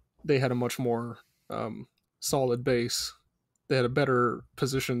War, they had a much more solid base. They had a better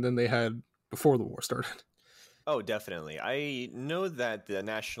position than they had before the war started. Oh, definitely. I know that the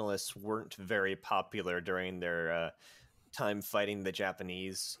nationalists weren't very popular during their time fighting the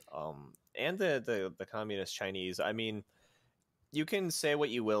Japanese, and the communist Chinese. I mean, you can say what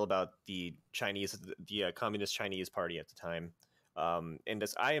you will about the Chinese, the communist Chinese party at the time, and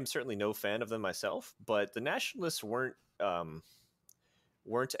as I am certainly no fan of them myself, but the nationalists weren't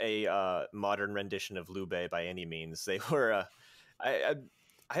a modern rendition of Liu Bei by any means. They were. I, I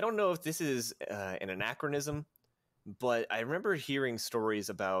I don't know if this is an anachronism, but I remember hearing stories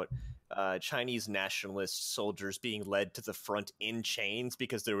about Chinese nationalist soldiers being led to the front in chains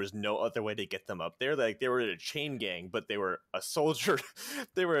because there was no other way to get them up there. Like they were in a chain gang, but they were a soldier.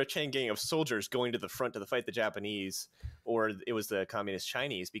 They were a chain gang of soldiers going to the front to fight the Japanese, or it was the communist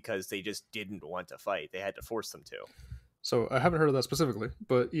Chinese because they just didn't want to fight. They had to force them to. So I haven't heard of that specifically,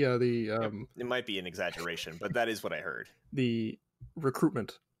 but yeah, It might be an exaggeration, but that is what I heard. the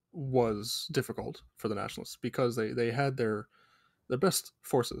recruitment was difficult for the nationalists because they had their best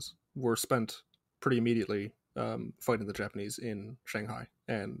forces were spent pretty immediately fighting the Japanese in Shanghai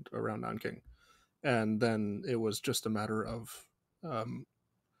and around Nanking, and then it was just a matter of um,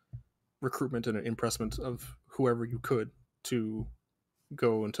 recruitment and impressment of whoever you could to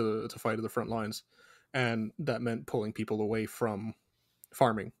go to fight at the front lines, and that meant pulling people away from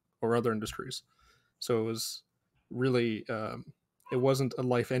farming or other industries. So it was really it wasn't a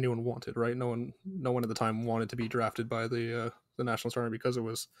life anyone wanted, right? No one at the time wanted to be drafted by the Nationalist Army because it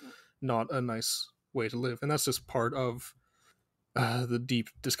was not a nice way to live, and that's just part of the deep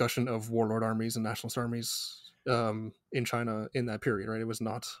discussion of warlord armies and nationalist armies in China in that period, right? It was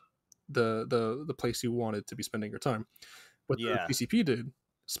not the place you wanted to be spending your time. What the Yeah, CCP did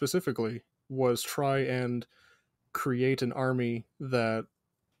specifically was try and create an army that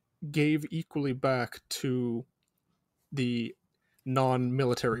gave equally back to the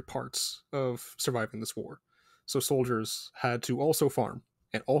non-military parts of surviving this war. So soldiers had to also farm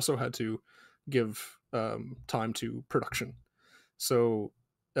and also had to give time to production. So,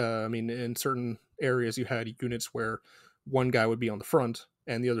 I mean, in certain areas, you had units where one guy would be on the front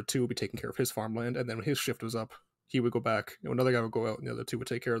and the other two would be taking care of his farmland. And then when his shift was up, he would go back, another guy would go out, and the other two would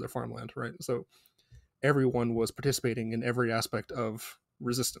take care of their farmland, right? So everyone was participating in every aspect of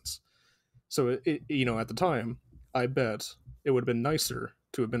resistance. So, at the time, I bet it would have been nicer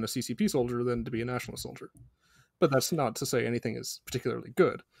to have been a CCP soldier than to be a nationalist soldier. But that's not to say anything is particularly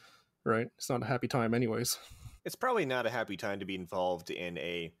good, right? It's not a happy time, anyways. it's probably not a happy time to be involved in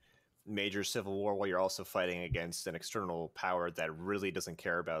a major civil war while you're also fighting against an external power that really doesn't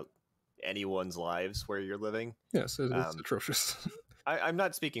care about anyone's lives where you're living. Yes, it's Um, atrocious. I'm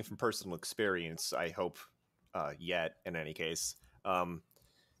not speaking from personal experience, I hope, yet, in any case.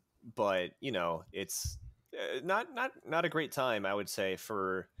 But, it's not a great time, I would say,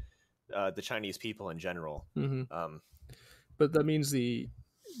 for the Chinese people in general. hmm Um, But that means the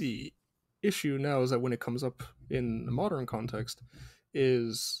issue now is that when it comes up in the modern context,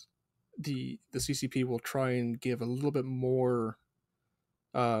 is the CCP will try and give a little bit more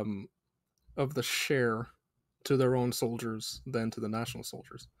um, of the share to their own soldiers than to the national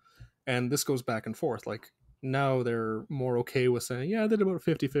soldiers, and this goes back and forth. Like now they're more okay with saying, yeah, they did about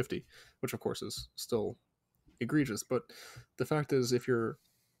 50-50, which of course is still egregious. But the fact is, if you're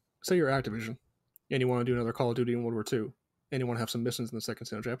say you're Activision and you want to do another Call of Duty in World War II, and you want to have some missions in the Second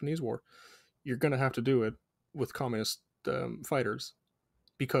Sino-Japanese War, you're going to have to do it with communist fighters,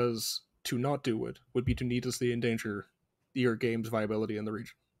 because to not do it would be to needlessly endanger your game's viability in the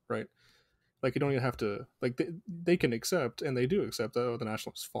region, right? Like you don't even have to like they can accept, and they do accept that, oh, the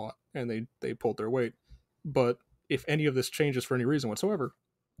nationalists fought and they pulled their weight, but if any of this changes for any reason whatsoever,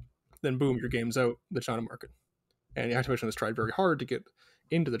 then boom, your game's out the China market. And Activision has tried very hard to get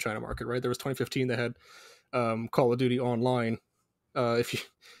into the China market, right? There was 2015 they had Call of Duty Online. If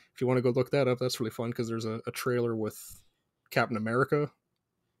you want to go look that up, that's really fun because there's a trailer with Captain America.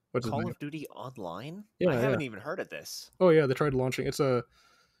 What's his Call name? of Duty Online? I Yeah, yeah. haven't even heard of this. Oh yeah, they tried launching. It's a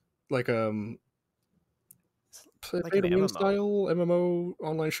like It's like Pay an to Win MMO. style MMO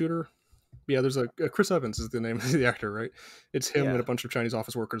online shooter. Yeah, there's a Chris Evans is the name of the actor, right? It's him and Yeah. a bunch of Chinese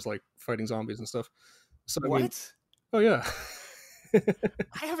office workers like fighting zombies and stuff. So I mean, What? oh yeah.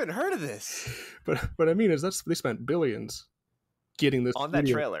 I haven't heard of this. But I mean is that's they spent billions getting this On that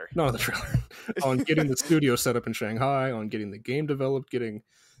studio, trailer. not the trailer, on getting the studio set up in Shanghai, on getting the game developed, getting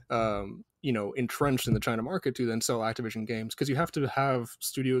entrenched in the China market to then sell Activision games, because you have to have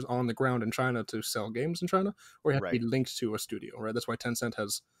studios on the ground in China to sell games in China, or you have to Right. be linked to a studio, right? That's why Tencent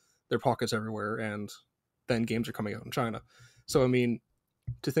has their pockets everywhere, and then games are coming out in China. So I mean,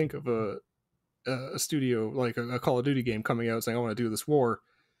 to think of a studio like a Call of Duty game coming out saying I want to do this war,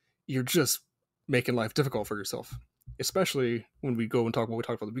 you're just making life difficult for yourself. Especially when we go and talk about what we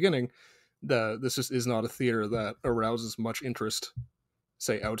talked about at the beginning, this just is not a theater that arouses much interest,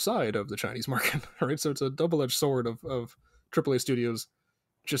 say, outside of the Chinese market, right? So it's a double-edged sword of AAA studios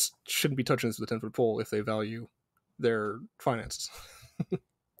just shouldn't be touching this with a 10-foot pole if they value their finances.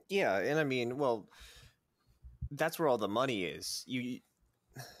 Yeah, and I mean, well, that's where all the money is.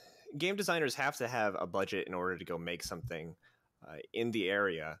 Game designers have to have a budget in order to go make something in the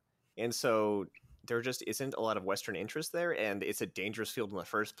area, and so there just isn't a lot of Western interest there, and it's a dangerous field in the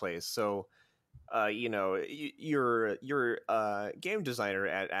first place. So, your game designer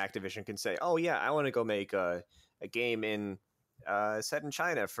at Activision can say, "Oh yeah, I want to go make a game in set in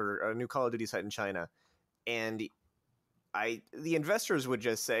China for a new Call of Duty set in China," and the investors would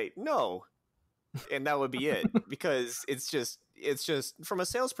just say no, and that would be it, because it's just from a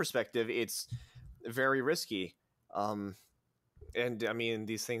sales perspective, it's very risky. And I mean,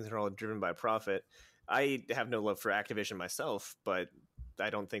 these things are all driven by profit. I have no love for Activision myself, but I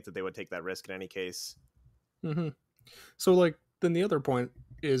don't think that they would take that risk in any case. Mm-hmm. So, like, then the other point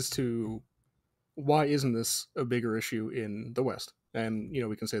is to why isn't this a bigger issue in the West? And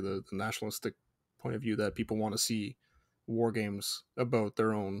we can say the nationalistic point of view that people want to see war games about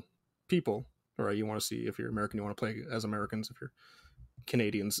their own people, right? You want to see, if you're American, you want to play as Americans. If you're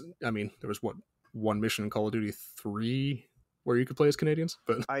Canadians, I mean, there was one mission in Call of Duty 3 where you could play as Canadians,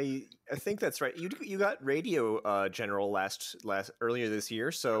 but I think that's right. You got Radio General last earlier this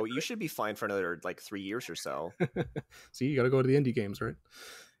year, so you should be fine for another like 3 years or so. See, you got to go to the indie games, right?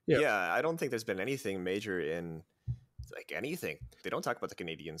 Yeah, I don't think there's been anything major in like anything. They don't talk about the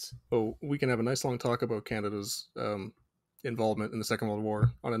Canadians. Oh, we can have a nice long talk about Canada's involvement in the Second World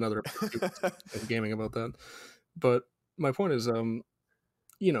War on another gaming about that. But my point is,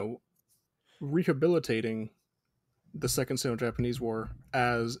 rehabilitating the Second Sino-Japanese War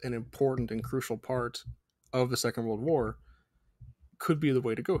as an important and crucial part of the Second World War could be the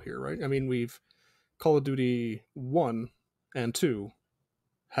way to go here, right? I mean, we've Call of Duty 1 and 2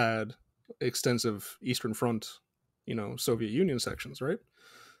 had extensive Eastern Front, Soviet Union sections, right?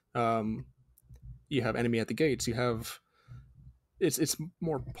 You have Enemy at the Gates. You have it's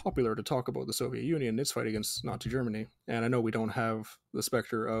more popular to talk about the Soviet Union, its fight against Nazi Germany, and I know we don't have the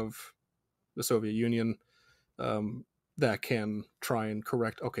specter of the Soviet Union that can try and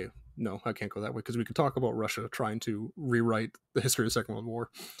correct. Okay, no, I can't go that way, because we could talk about Russia trying to rewrite the history of the Second World War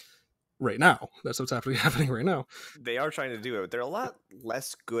right now. That's what's actually happening right now. They are trying to do it. They're a lot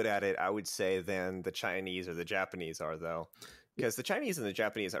less good at it, I would say, than the Chinese or the Japanese are, though. Because the Chinese and the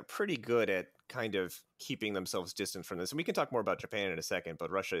Japanese are pretty good at kind of keeping themselves distant from this. And we can talk more about Japan in a second,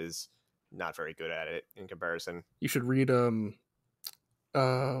 but Russia is not very good at it in comparison. You should read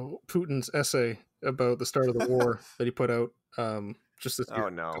Putin's essay about the start of the war that he put out just this year,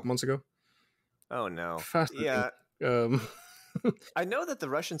 a couple months ago. Oh no! Fascinating. Yeah. I know that the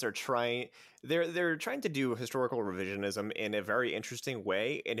Russians are trying. They're trying to do historical revisionism in a very interesting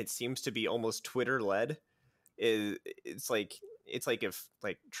way, and it seems to be almost Twitter led. It's like if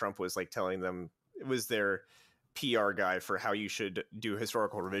like Trump was like telling them, it was their PR guy for how you should do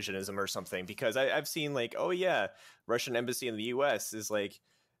historical revisionism or something. Because I've seen like, oh yeah, Russian embassy in the U.S. is like,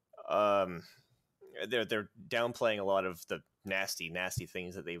 they're downplaying a lot of the nasty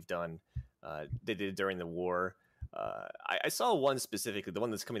things that they've done. They did during the war. I saw one specifically, the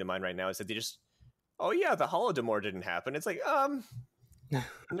one that's coming to mind right now, is that they just, oh yeah, the Holodomor didn't happen. It's like,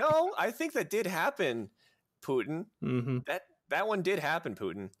 no, I think that did happen, Putin. Mm-hmm. That one did happen,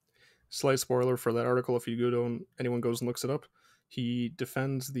 Putin. Slight spoiler for that article, if anyone goes and looks it up. He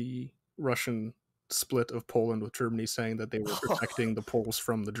defends the Russian split of Poland with Germany, saying that they were protecting the Poles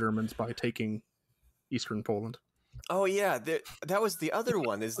from the Germans by taking eastern Poland. Oh yeah, that was the other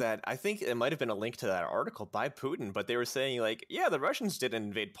one, is that I think it might have been a link to that article by Putin, but they were saying like, yeah, the Russians didn't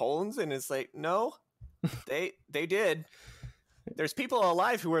invade Poland, and it's like, no, they did. There's people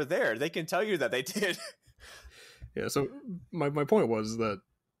alive who were there. They can tell you that they did. Yeah, so my point was that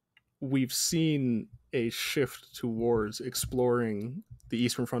we've seen a shift towards exploring the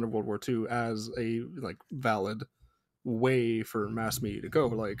Eastern Front of World War II as a like valid way for mass media to go,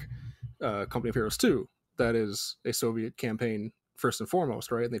 like Company of Heroes 2. That is a Soviet campaign first and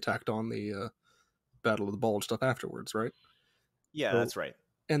foremost, right? And they tacked on the Battle of the Bulge stuff afterwards, right? Yeah, so, that's right.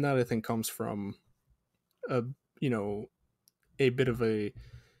 And that I think comes from a bit of a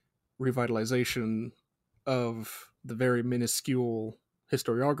revitalization of the very minuscule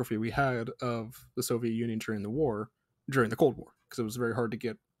historiography we had of the Soviet Union during the Cold War, because it was very hard to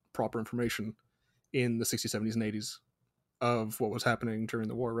get proper information in the 60s, 70s, and 80s of what was happening during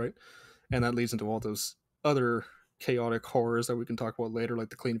the war, right? And that leads into all those other chaotic horrors that we can talk about later, like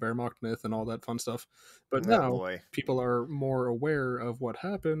the Clean Wehrmacht myth and all that fun stuff. But Oh now boy. people are more aware of what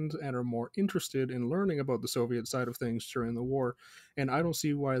happened and are more interested in learning about the Soviet side of things during the war. And I don't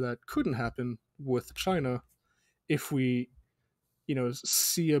see why that couldn't happen with China if we,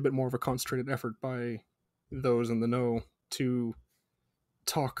 see a bit more of a concentrated effort by those in the know to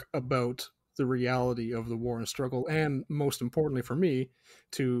talk about the reality of the war and struggle, and most importantly for me,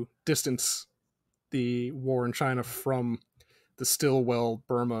 to distance the war in China from the Stilwell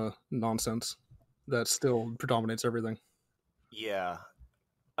Burma nonsense that still predominates everything. Yeah.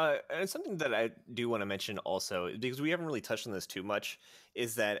 And something that I do want to mention also, because we haven't really touched on this too much,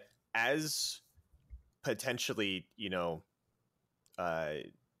 is that as potentially, uh,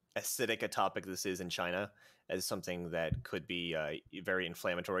 acidic a topic this is in China, as something that could be very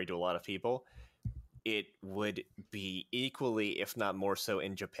inflammatory to a lot of people, it would be equally, if not more so,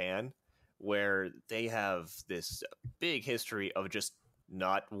 in Japan, where they have this big history of just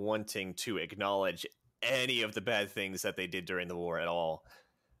not wanting to acknowledge any of the bad things that they did during the war at all.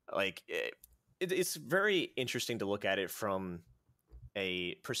 Like, it's very interesting to look at it from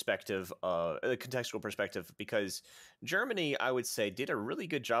a perspective, a contextual perspective, because Germany, I would say, did a really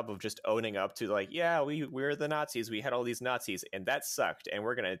good job of just owning up to, like, yeah, we're the Nazis, we had all these Nazis, and that sucked, and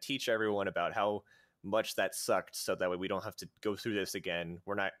we're gonna teach everyone about how much that sucked, so that way we don't have to go through this again.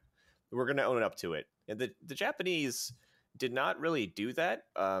 We're gonna own up to it. And the Japanese did not really do that.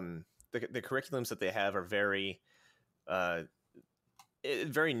 The curriculums that they have are uh,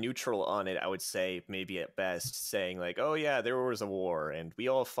 very neutral on it, I would say, maybe at best, saying like, oh yeah, there was a war and we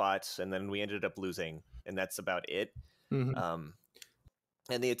all fought and then we ended up losing, and that's about it. Mm-hmm. um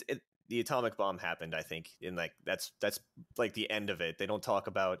and the atomic bomb happened, I think, in like that's like the end of it. They don't talk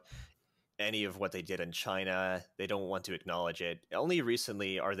about any of what they did in China. They don't want to acknowledge it. Only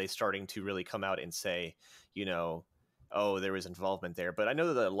recently are they starting to really come out and say, oh, there was involvement there. But I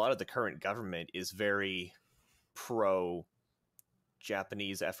know that a lot of the current government is very pro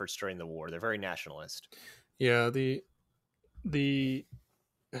Japanese efforts during the war. They're very nationalist. Yeah, the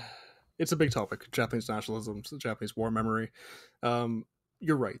it's a big topic. Japanese nationalism, the Japanese war memory.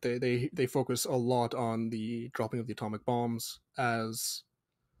 You're right. They focus a lot on the dropping of the atomic bombs as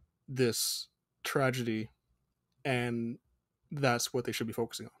this tragedy, and that's what they should be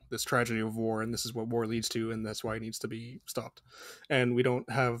focusing on, this tragedy of war, and this is what war leads to, and that's why it needs to be stopped. And we don't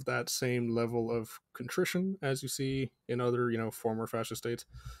have that same level of contrition as you see in other former fascist states,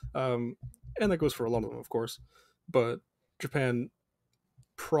 and that goes for a lot of them, of course. But Japan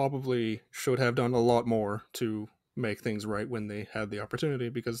probably should have done a lot more to make things right when they had the opportunity,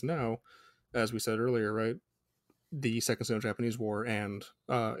 because now, as we said earlier, right, the Second Sino-Japanese War, and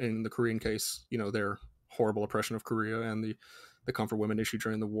in the Korean case, their horrible oppression of Korea, and the comfort women issue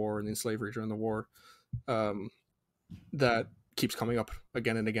during the war, and the slavery during the war, that keeps coming up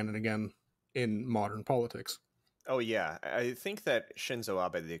again and again and again in modern politics. Oh yeah, I think that Shinzo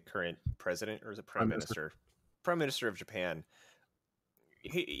Abe, the current president, or is it prime Prime Minister. minister, prime minister of Japan,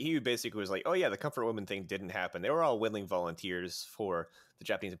 he basically was like, oh yeah, the comfort women thing didn't happen. They were all willing volunteers for the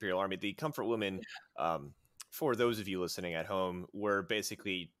Japanese Imperial Army. The comfort women, for those of you listening at home, were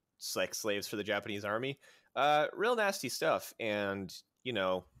basically sex slaves for the Japanese Army. Real nasty stuff, and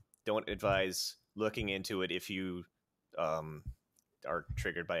don't advise looking into it if you are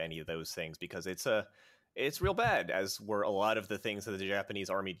triggered by any of those things, because it's real bad, as were a lot of the things that the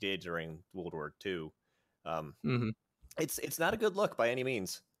Japanese Army did during World War II. Mm-hmm. It's not a good look by any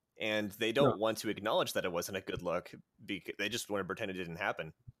means, and they No. don't want to acknowledge that it wasn't a good look, because they just want to pretend it didn't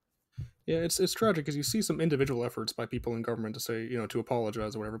happen. Yeah, it's tragic because you see some individual efforts by people in government to say, to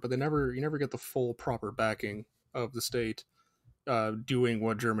apologize or whatever, but you never get the full proper backing of the state doing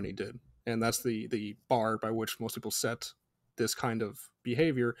what Germany did, and that's the bar by which most people set this kind of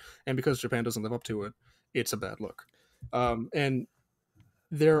behavior. And because Japan doesn't live up to it, it's a bad look. And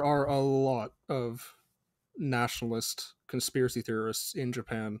there are a lot of nationalist conspiracy theorists in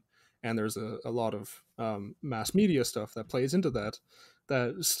Japan, and there's a lot of mass media stuff that plays into that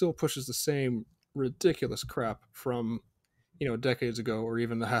still pushes the same ridiculous crap from decades ago, or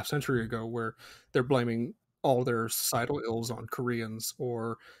even a half century ago, where they're blaming all their societal ills on Koreans,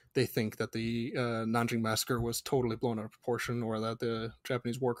 or they think that the Nanjing massacre was totally blown out of proportion, or that the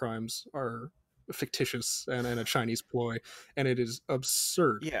Japanese war crimes are fictitious and a Chinese ploy. And it is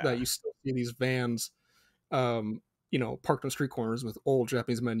absurd that Yeah, you still see these vans, parked on street corners with old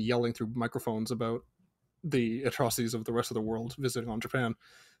Japanese men yelling through microphones about the atrocities of the rest of the world visiting on Japan,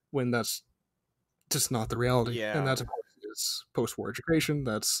 when that's just not the reality. And yeah, that's, of course, is post-war education.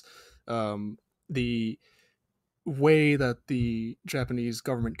 That's the way that the Japanese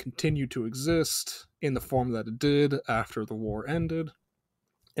government continued to exist in the form that it did after the war ended,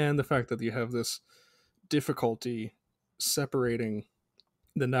 and the fact that you have this difficulty separating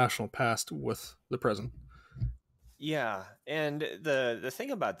the national past with the present. Yeah, and the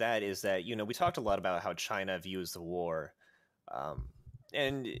thing about that is that we talked a lot about how China views the war, um,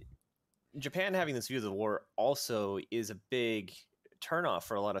 and Japan having this view of the war also is a big turnoff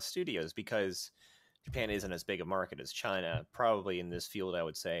for a lot of studios because Japan isn't as big a market as China. Probably in this field, I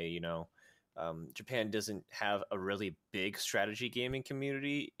would say, Japan doesn't have a really big strategy gaming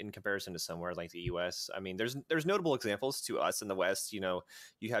community in comparison to somewhere like the U.S. I mean, there's notable examples to us in the West. You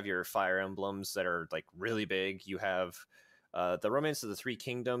have your Fire Emblems that are like really big. You have the Romance of the Three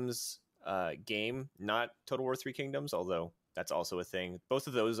Kingdoms game, not Total War Three Kingdoms, although that's also a thing. Both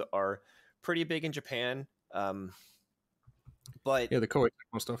of those are pretty big in Japan. But Yeah, the Koei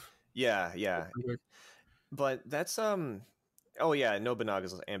Tecmo stuff. yeah, but that's oh yeah,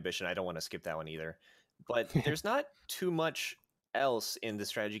 Nobunaga's Ambition. I don't want to skip that one either. But there's not too much else in the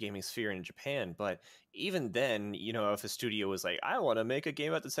strategy gaming sphere in Japan. But even then, if a studio was like, I want to make a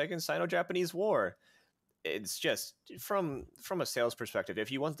game about the Second Sino-Japanese War, it's just from a sales perspective.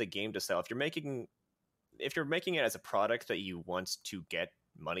 If you want the game to sell, if you're making it as a product that you want to get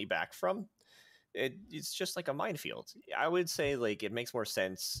money back from, it's just like a minefield. I would say like it makes more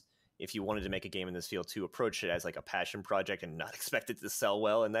sense if you wanted to make a game in this field to approach it as like a passion project and not expect it to sell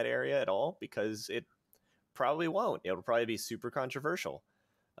well in that area at all, because it probably won't. It'll probably be super controversial.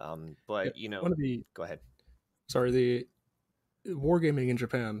 Yeah, But one of the go ahead. sorry, the wargaming in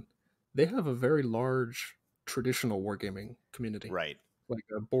Japan, they have a very large traditional wargaming community, Right. like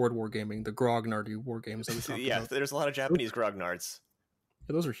board wargaming, the grognardy war games that we talked Yeah, about. there's a lot of Japanese grognards.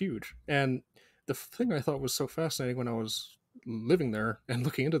 Those are huge. And the thing I thought was so fascinating when I was living there and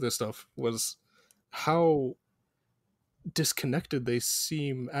looking into this stuff was how disconnected they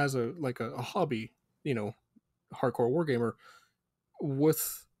seem as a hobby, hardcore wargamer,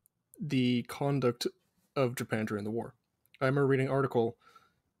 with the conduct of Japan during the war. I remember reading an article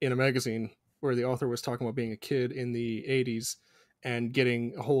in a magazine where the author was talking about being a kid in the 80s and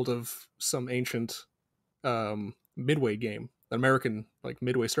getting a hold of some ancient midway game, an American like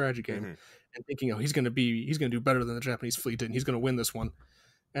midway strategy game, Mm-hmm. and thinking, oh, he's gonna do better than the Japanese fleet did, and he's gonna win this one.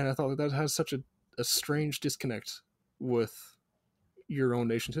 And I thought that has such a strange disconnect with your own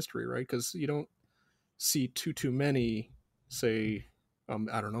nation's history, right? Because you don't see too many, say,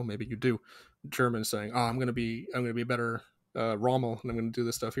 I don't know, maybe you do, Germans saying, "Oh, I'm gonna be better Rommel, and I'm gonna do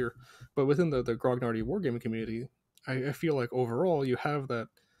this stuff here." But within the grognardy wargaming community, I feel like overall you have that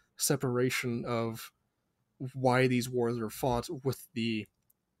separation of why these wars are fought with the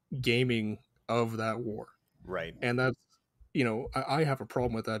gaming of that war, Right. and that's I have a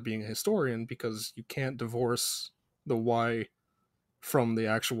problem with that being a historian, because you can't divorce the why from the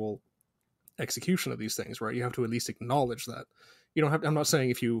actual execution of these things, right? You have to at least acknowledge that. You don't have. I'm not saying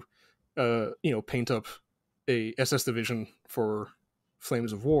if you, paint up a SS division for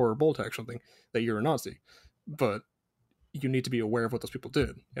Flames of War or Boltec or something that you're a Nazi, but you need to be aware of what those people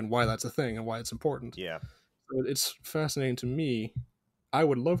did and why that's a thing and why it's important. Yeah. So it's fascinating to me. I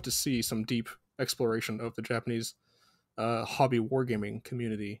would love to see some deep exploration of the Japanese hobby wargaming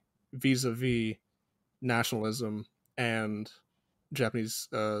community vis-a-vis nationalism and Japanese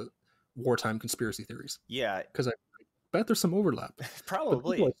wartime conspiracy theories, Yeah. because I bet there's some overlap. But the people I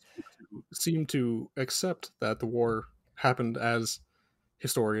Probably. speak to seem to accept that the war happened as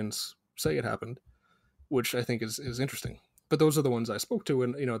historians say it happened, which I think is interesting. But those are the ones I spoke to,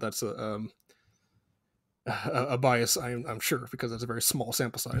 and that's a bias, I'm sure, because that's a very small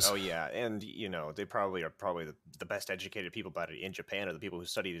sample size. Oh yeah, and they probably are the best educated people about it in Japan are the people who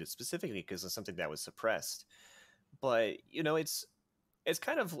studied it specifically because it's something that was suppressed. But it's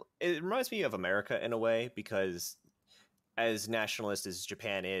kind of, it reminds me of America in a way, because as nationalist as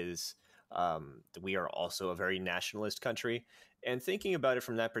Japan is, we are also a very nationalist country. And thinking about it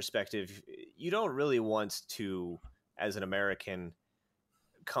from that perspective, you don't really want to, as an American,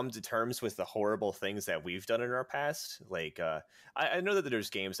 come to terms with the horrible things that we've done in our past. Like, I know that there's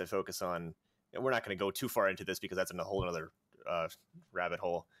games that focus on, and we're not going to go too far into this because that's in a whole other rabbit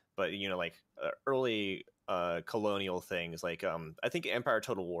hole. But like early colonial things, like I think Empire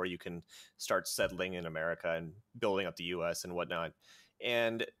Total War, you can start settling in America and building up the U.S. and whatnot,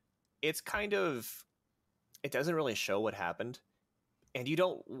 and it's kind of, it doesn't really show what happened, and you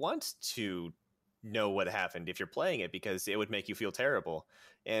don't want to know what happened if you're playing it because it would make you feel terrible.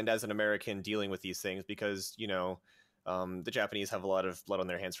 And as an American dealing with these things, because the Japanese have a lot of blood on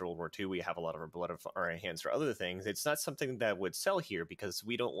their hands for World War II, we have a lot of our blood on our hands for other things. It's not something that would sell here because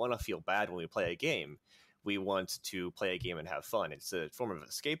we don't want to feel bad when we play a game. we want to play a game and have fun. It's a form of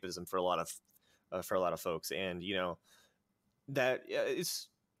escapism for a lot of folks, and that it's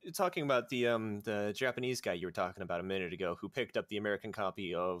talking about the Japanese guy you were talking about a minute ago who picked up the American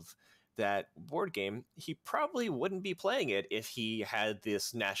copy of that board game. He probably wouldn't be playing it if he had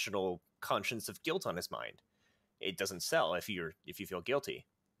this national conscience of guilt on his mind. It doesn't sell if you feel guilty.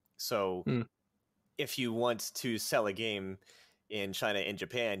 So if you want to sell a game in China and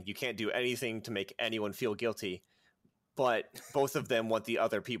Japan, you can't do anything to make anyone feel guilty, but both of them want the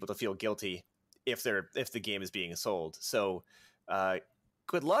other people to feel guilty if the game is being sold. So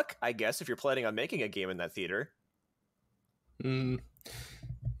good luck, I guess, if you're planning on making a game in that theater.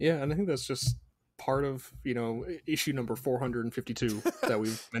 Yeah, and I think that's just part of, issue number 452 that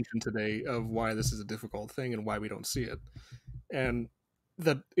we've mentioned today of why this is a difficult thing and why we don't see it. And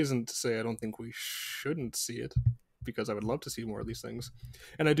that isn't to say I don't think we shouldn't see it, because I would love to see more of these things.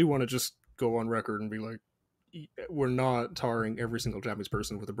 And I do want to just go on record and be like, we're not tarring every single Japanese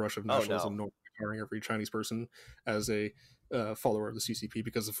person with a brush of nationalism, nor tarring every Chinese person as a follower of the CCP,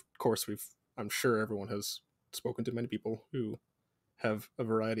 because of course I'm sure everyone has spoken to many people who have a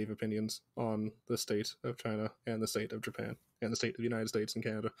variety of opinions on the state of China and the state of Japan and the state of the United States and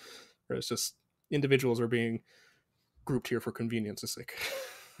Canada. Where it's just individuals are being grouped here for convenience's sake.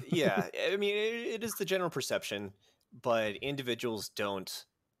 Yeah, I mean, it is the general perception, but individuals don't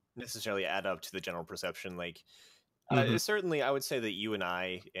necessarily add up to the general perception. Like, certainly, I would say that you and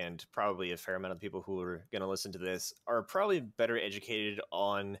I, and probably a fair amount of people who are going to listen to this, are probably better educated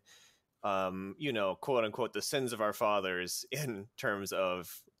on, quote unquote, the sins of our fathers in terms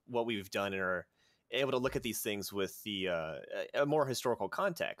of what we've done, and are able to look at these things with a more historical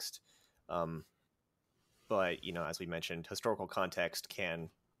context. But, as we mentioned, historical context can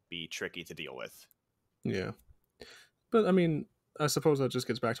be tricky to deal with. Yeah. But, I mean, I suppose that just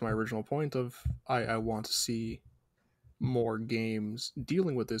gets back to my original point of I want to see more games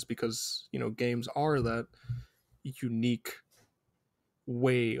dealing with this, because, games are that unique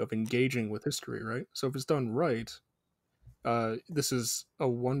way of engaging with history, right? So if it's done right, this is a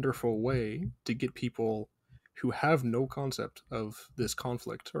wonderful way to get people who have no concept of this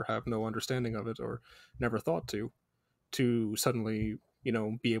conflict or have no understanding of it or never thought to suddenly,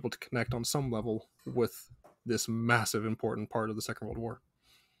 be able to connect on some level with this massive important part of the Second World War.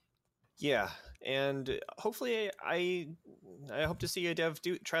 Yeah, and hopefully I hope to see a dev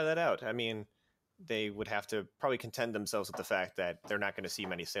try that out. I mean, they would have to probably contend themselves with the fact that they're not going to see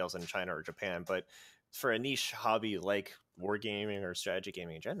many sales in China or Japan, but for a niche hobby like wargaming or strategy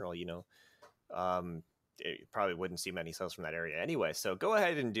gaming in general, it probably wouldn't see many sales from that area anyway. So go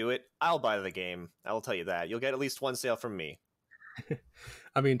ahead and do it. I'll buy the game. I will tell you that. You'll get at least one sale from me.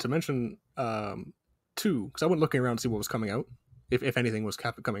 I mean, to mention two, because I went looking around to see what was coming out, if anything was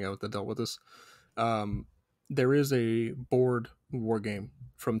coming out that dealt with this. There is a board war game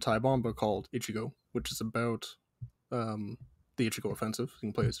from Taibamba called Ichigo, which is about the Ichigo offensive. You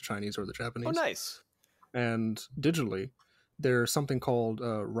can play as the Chinese or the Japanese. Oh, nice. And digitally, there's something called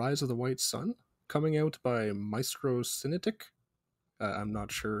Rise of the White Sun coming out by Maestro Cinetic. I'm not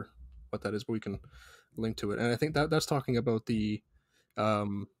sure what that is, but we can link to it. And I think that's talking about the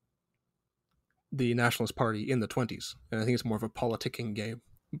Nationalist Party in the 20s. And I think it's more of a politicking game.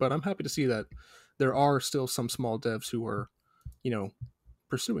 But I'm happy to see that there are still some small devs who are,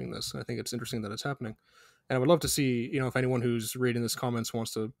 pursuing this. I think it's interesting that it's happening. And I would love to see, if anyone who's reading this comments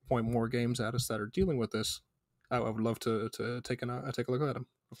wants to point more games at us that are dealing with this, I would love to take a look at them,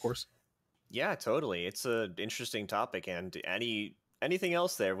 of course. Yeah, totally. It's an interesting topic, and anything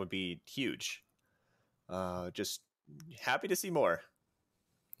else there would be huge. Just happy to see more.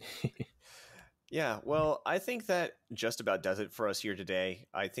 Yeah, well, I think that just about does it for us here today.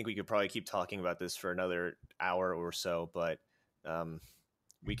 I think we could probably keep talking about this for another hour or so, but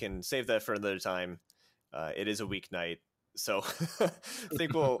we can save that for another time. It is a weeknight, so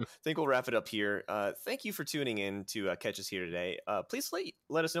think we'll wrap it up here. Thank you for tuning in to catch us here today. Please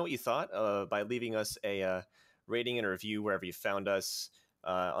let us know what you thought by leaving us a rating and a review wherever you found us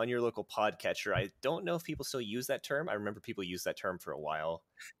on your local podcatcher. I don't know if people still use that term. I remember people used that term for a while.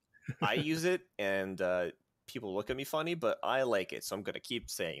 I use it, and people look at me funny, but I like it, so I'm going to keep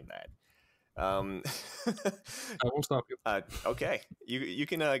saying that. I won't stop you. Okay, you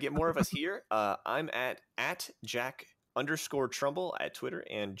can get more of us here. I'm at Jack_Trumbull at Twitter,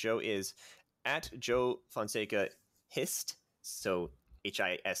 and Joe is at Joe Fonseca Hist, so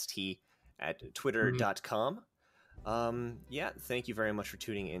HIST at twitter.com. Yeah, thank you very much for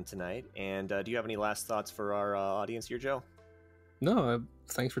tuning in tonight. And do you have any last thoughts for our audience here, Joe? No,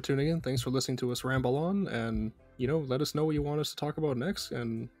 thanks for tuning in. Thanks for listening to us ramble on, and let us know what you want us to talk about next,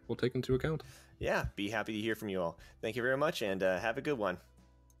 and we'll take into account. Yeah, be happy to hear from you all. Thank you very much, and have a good one.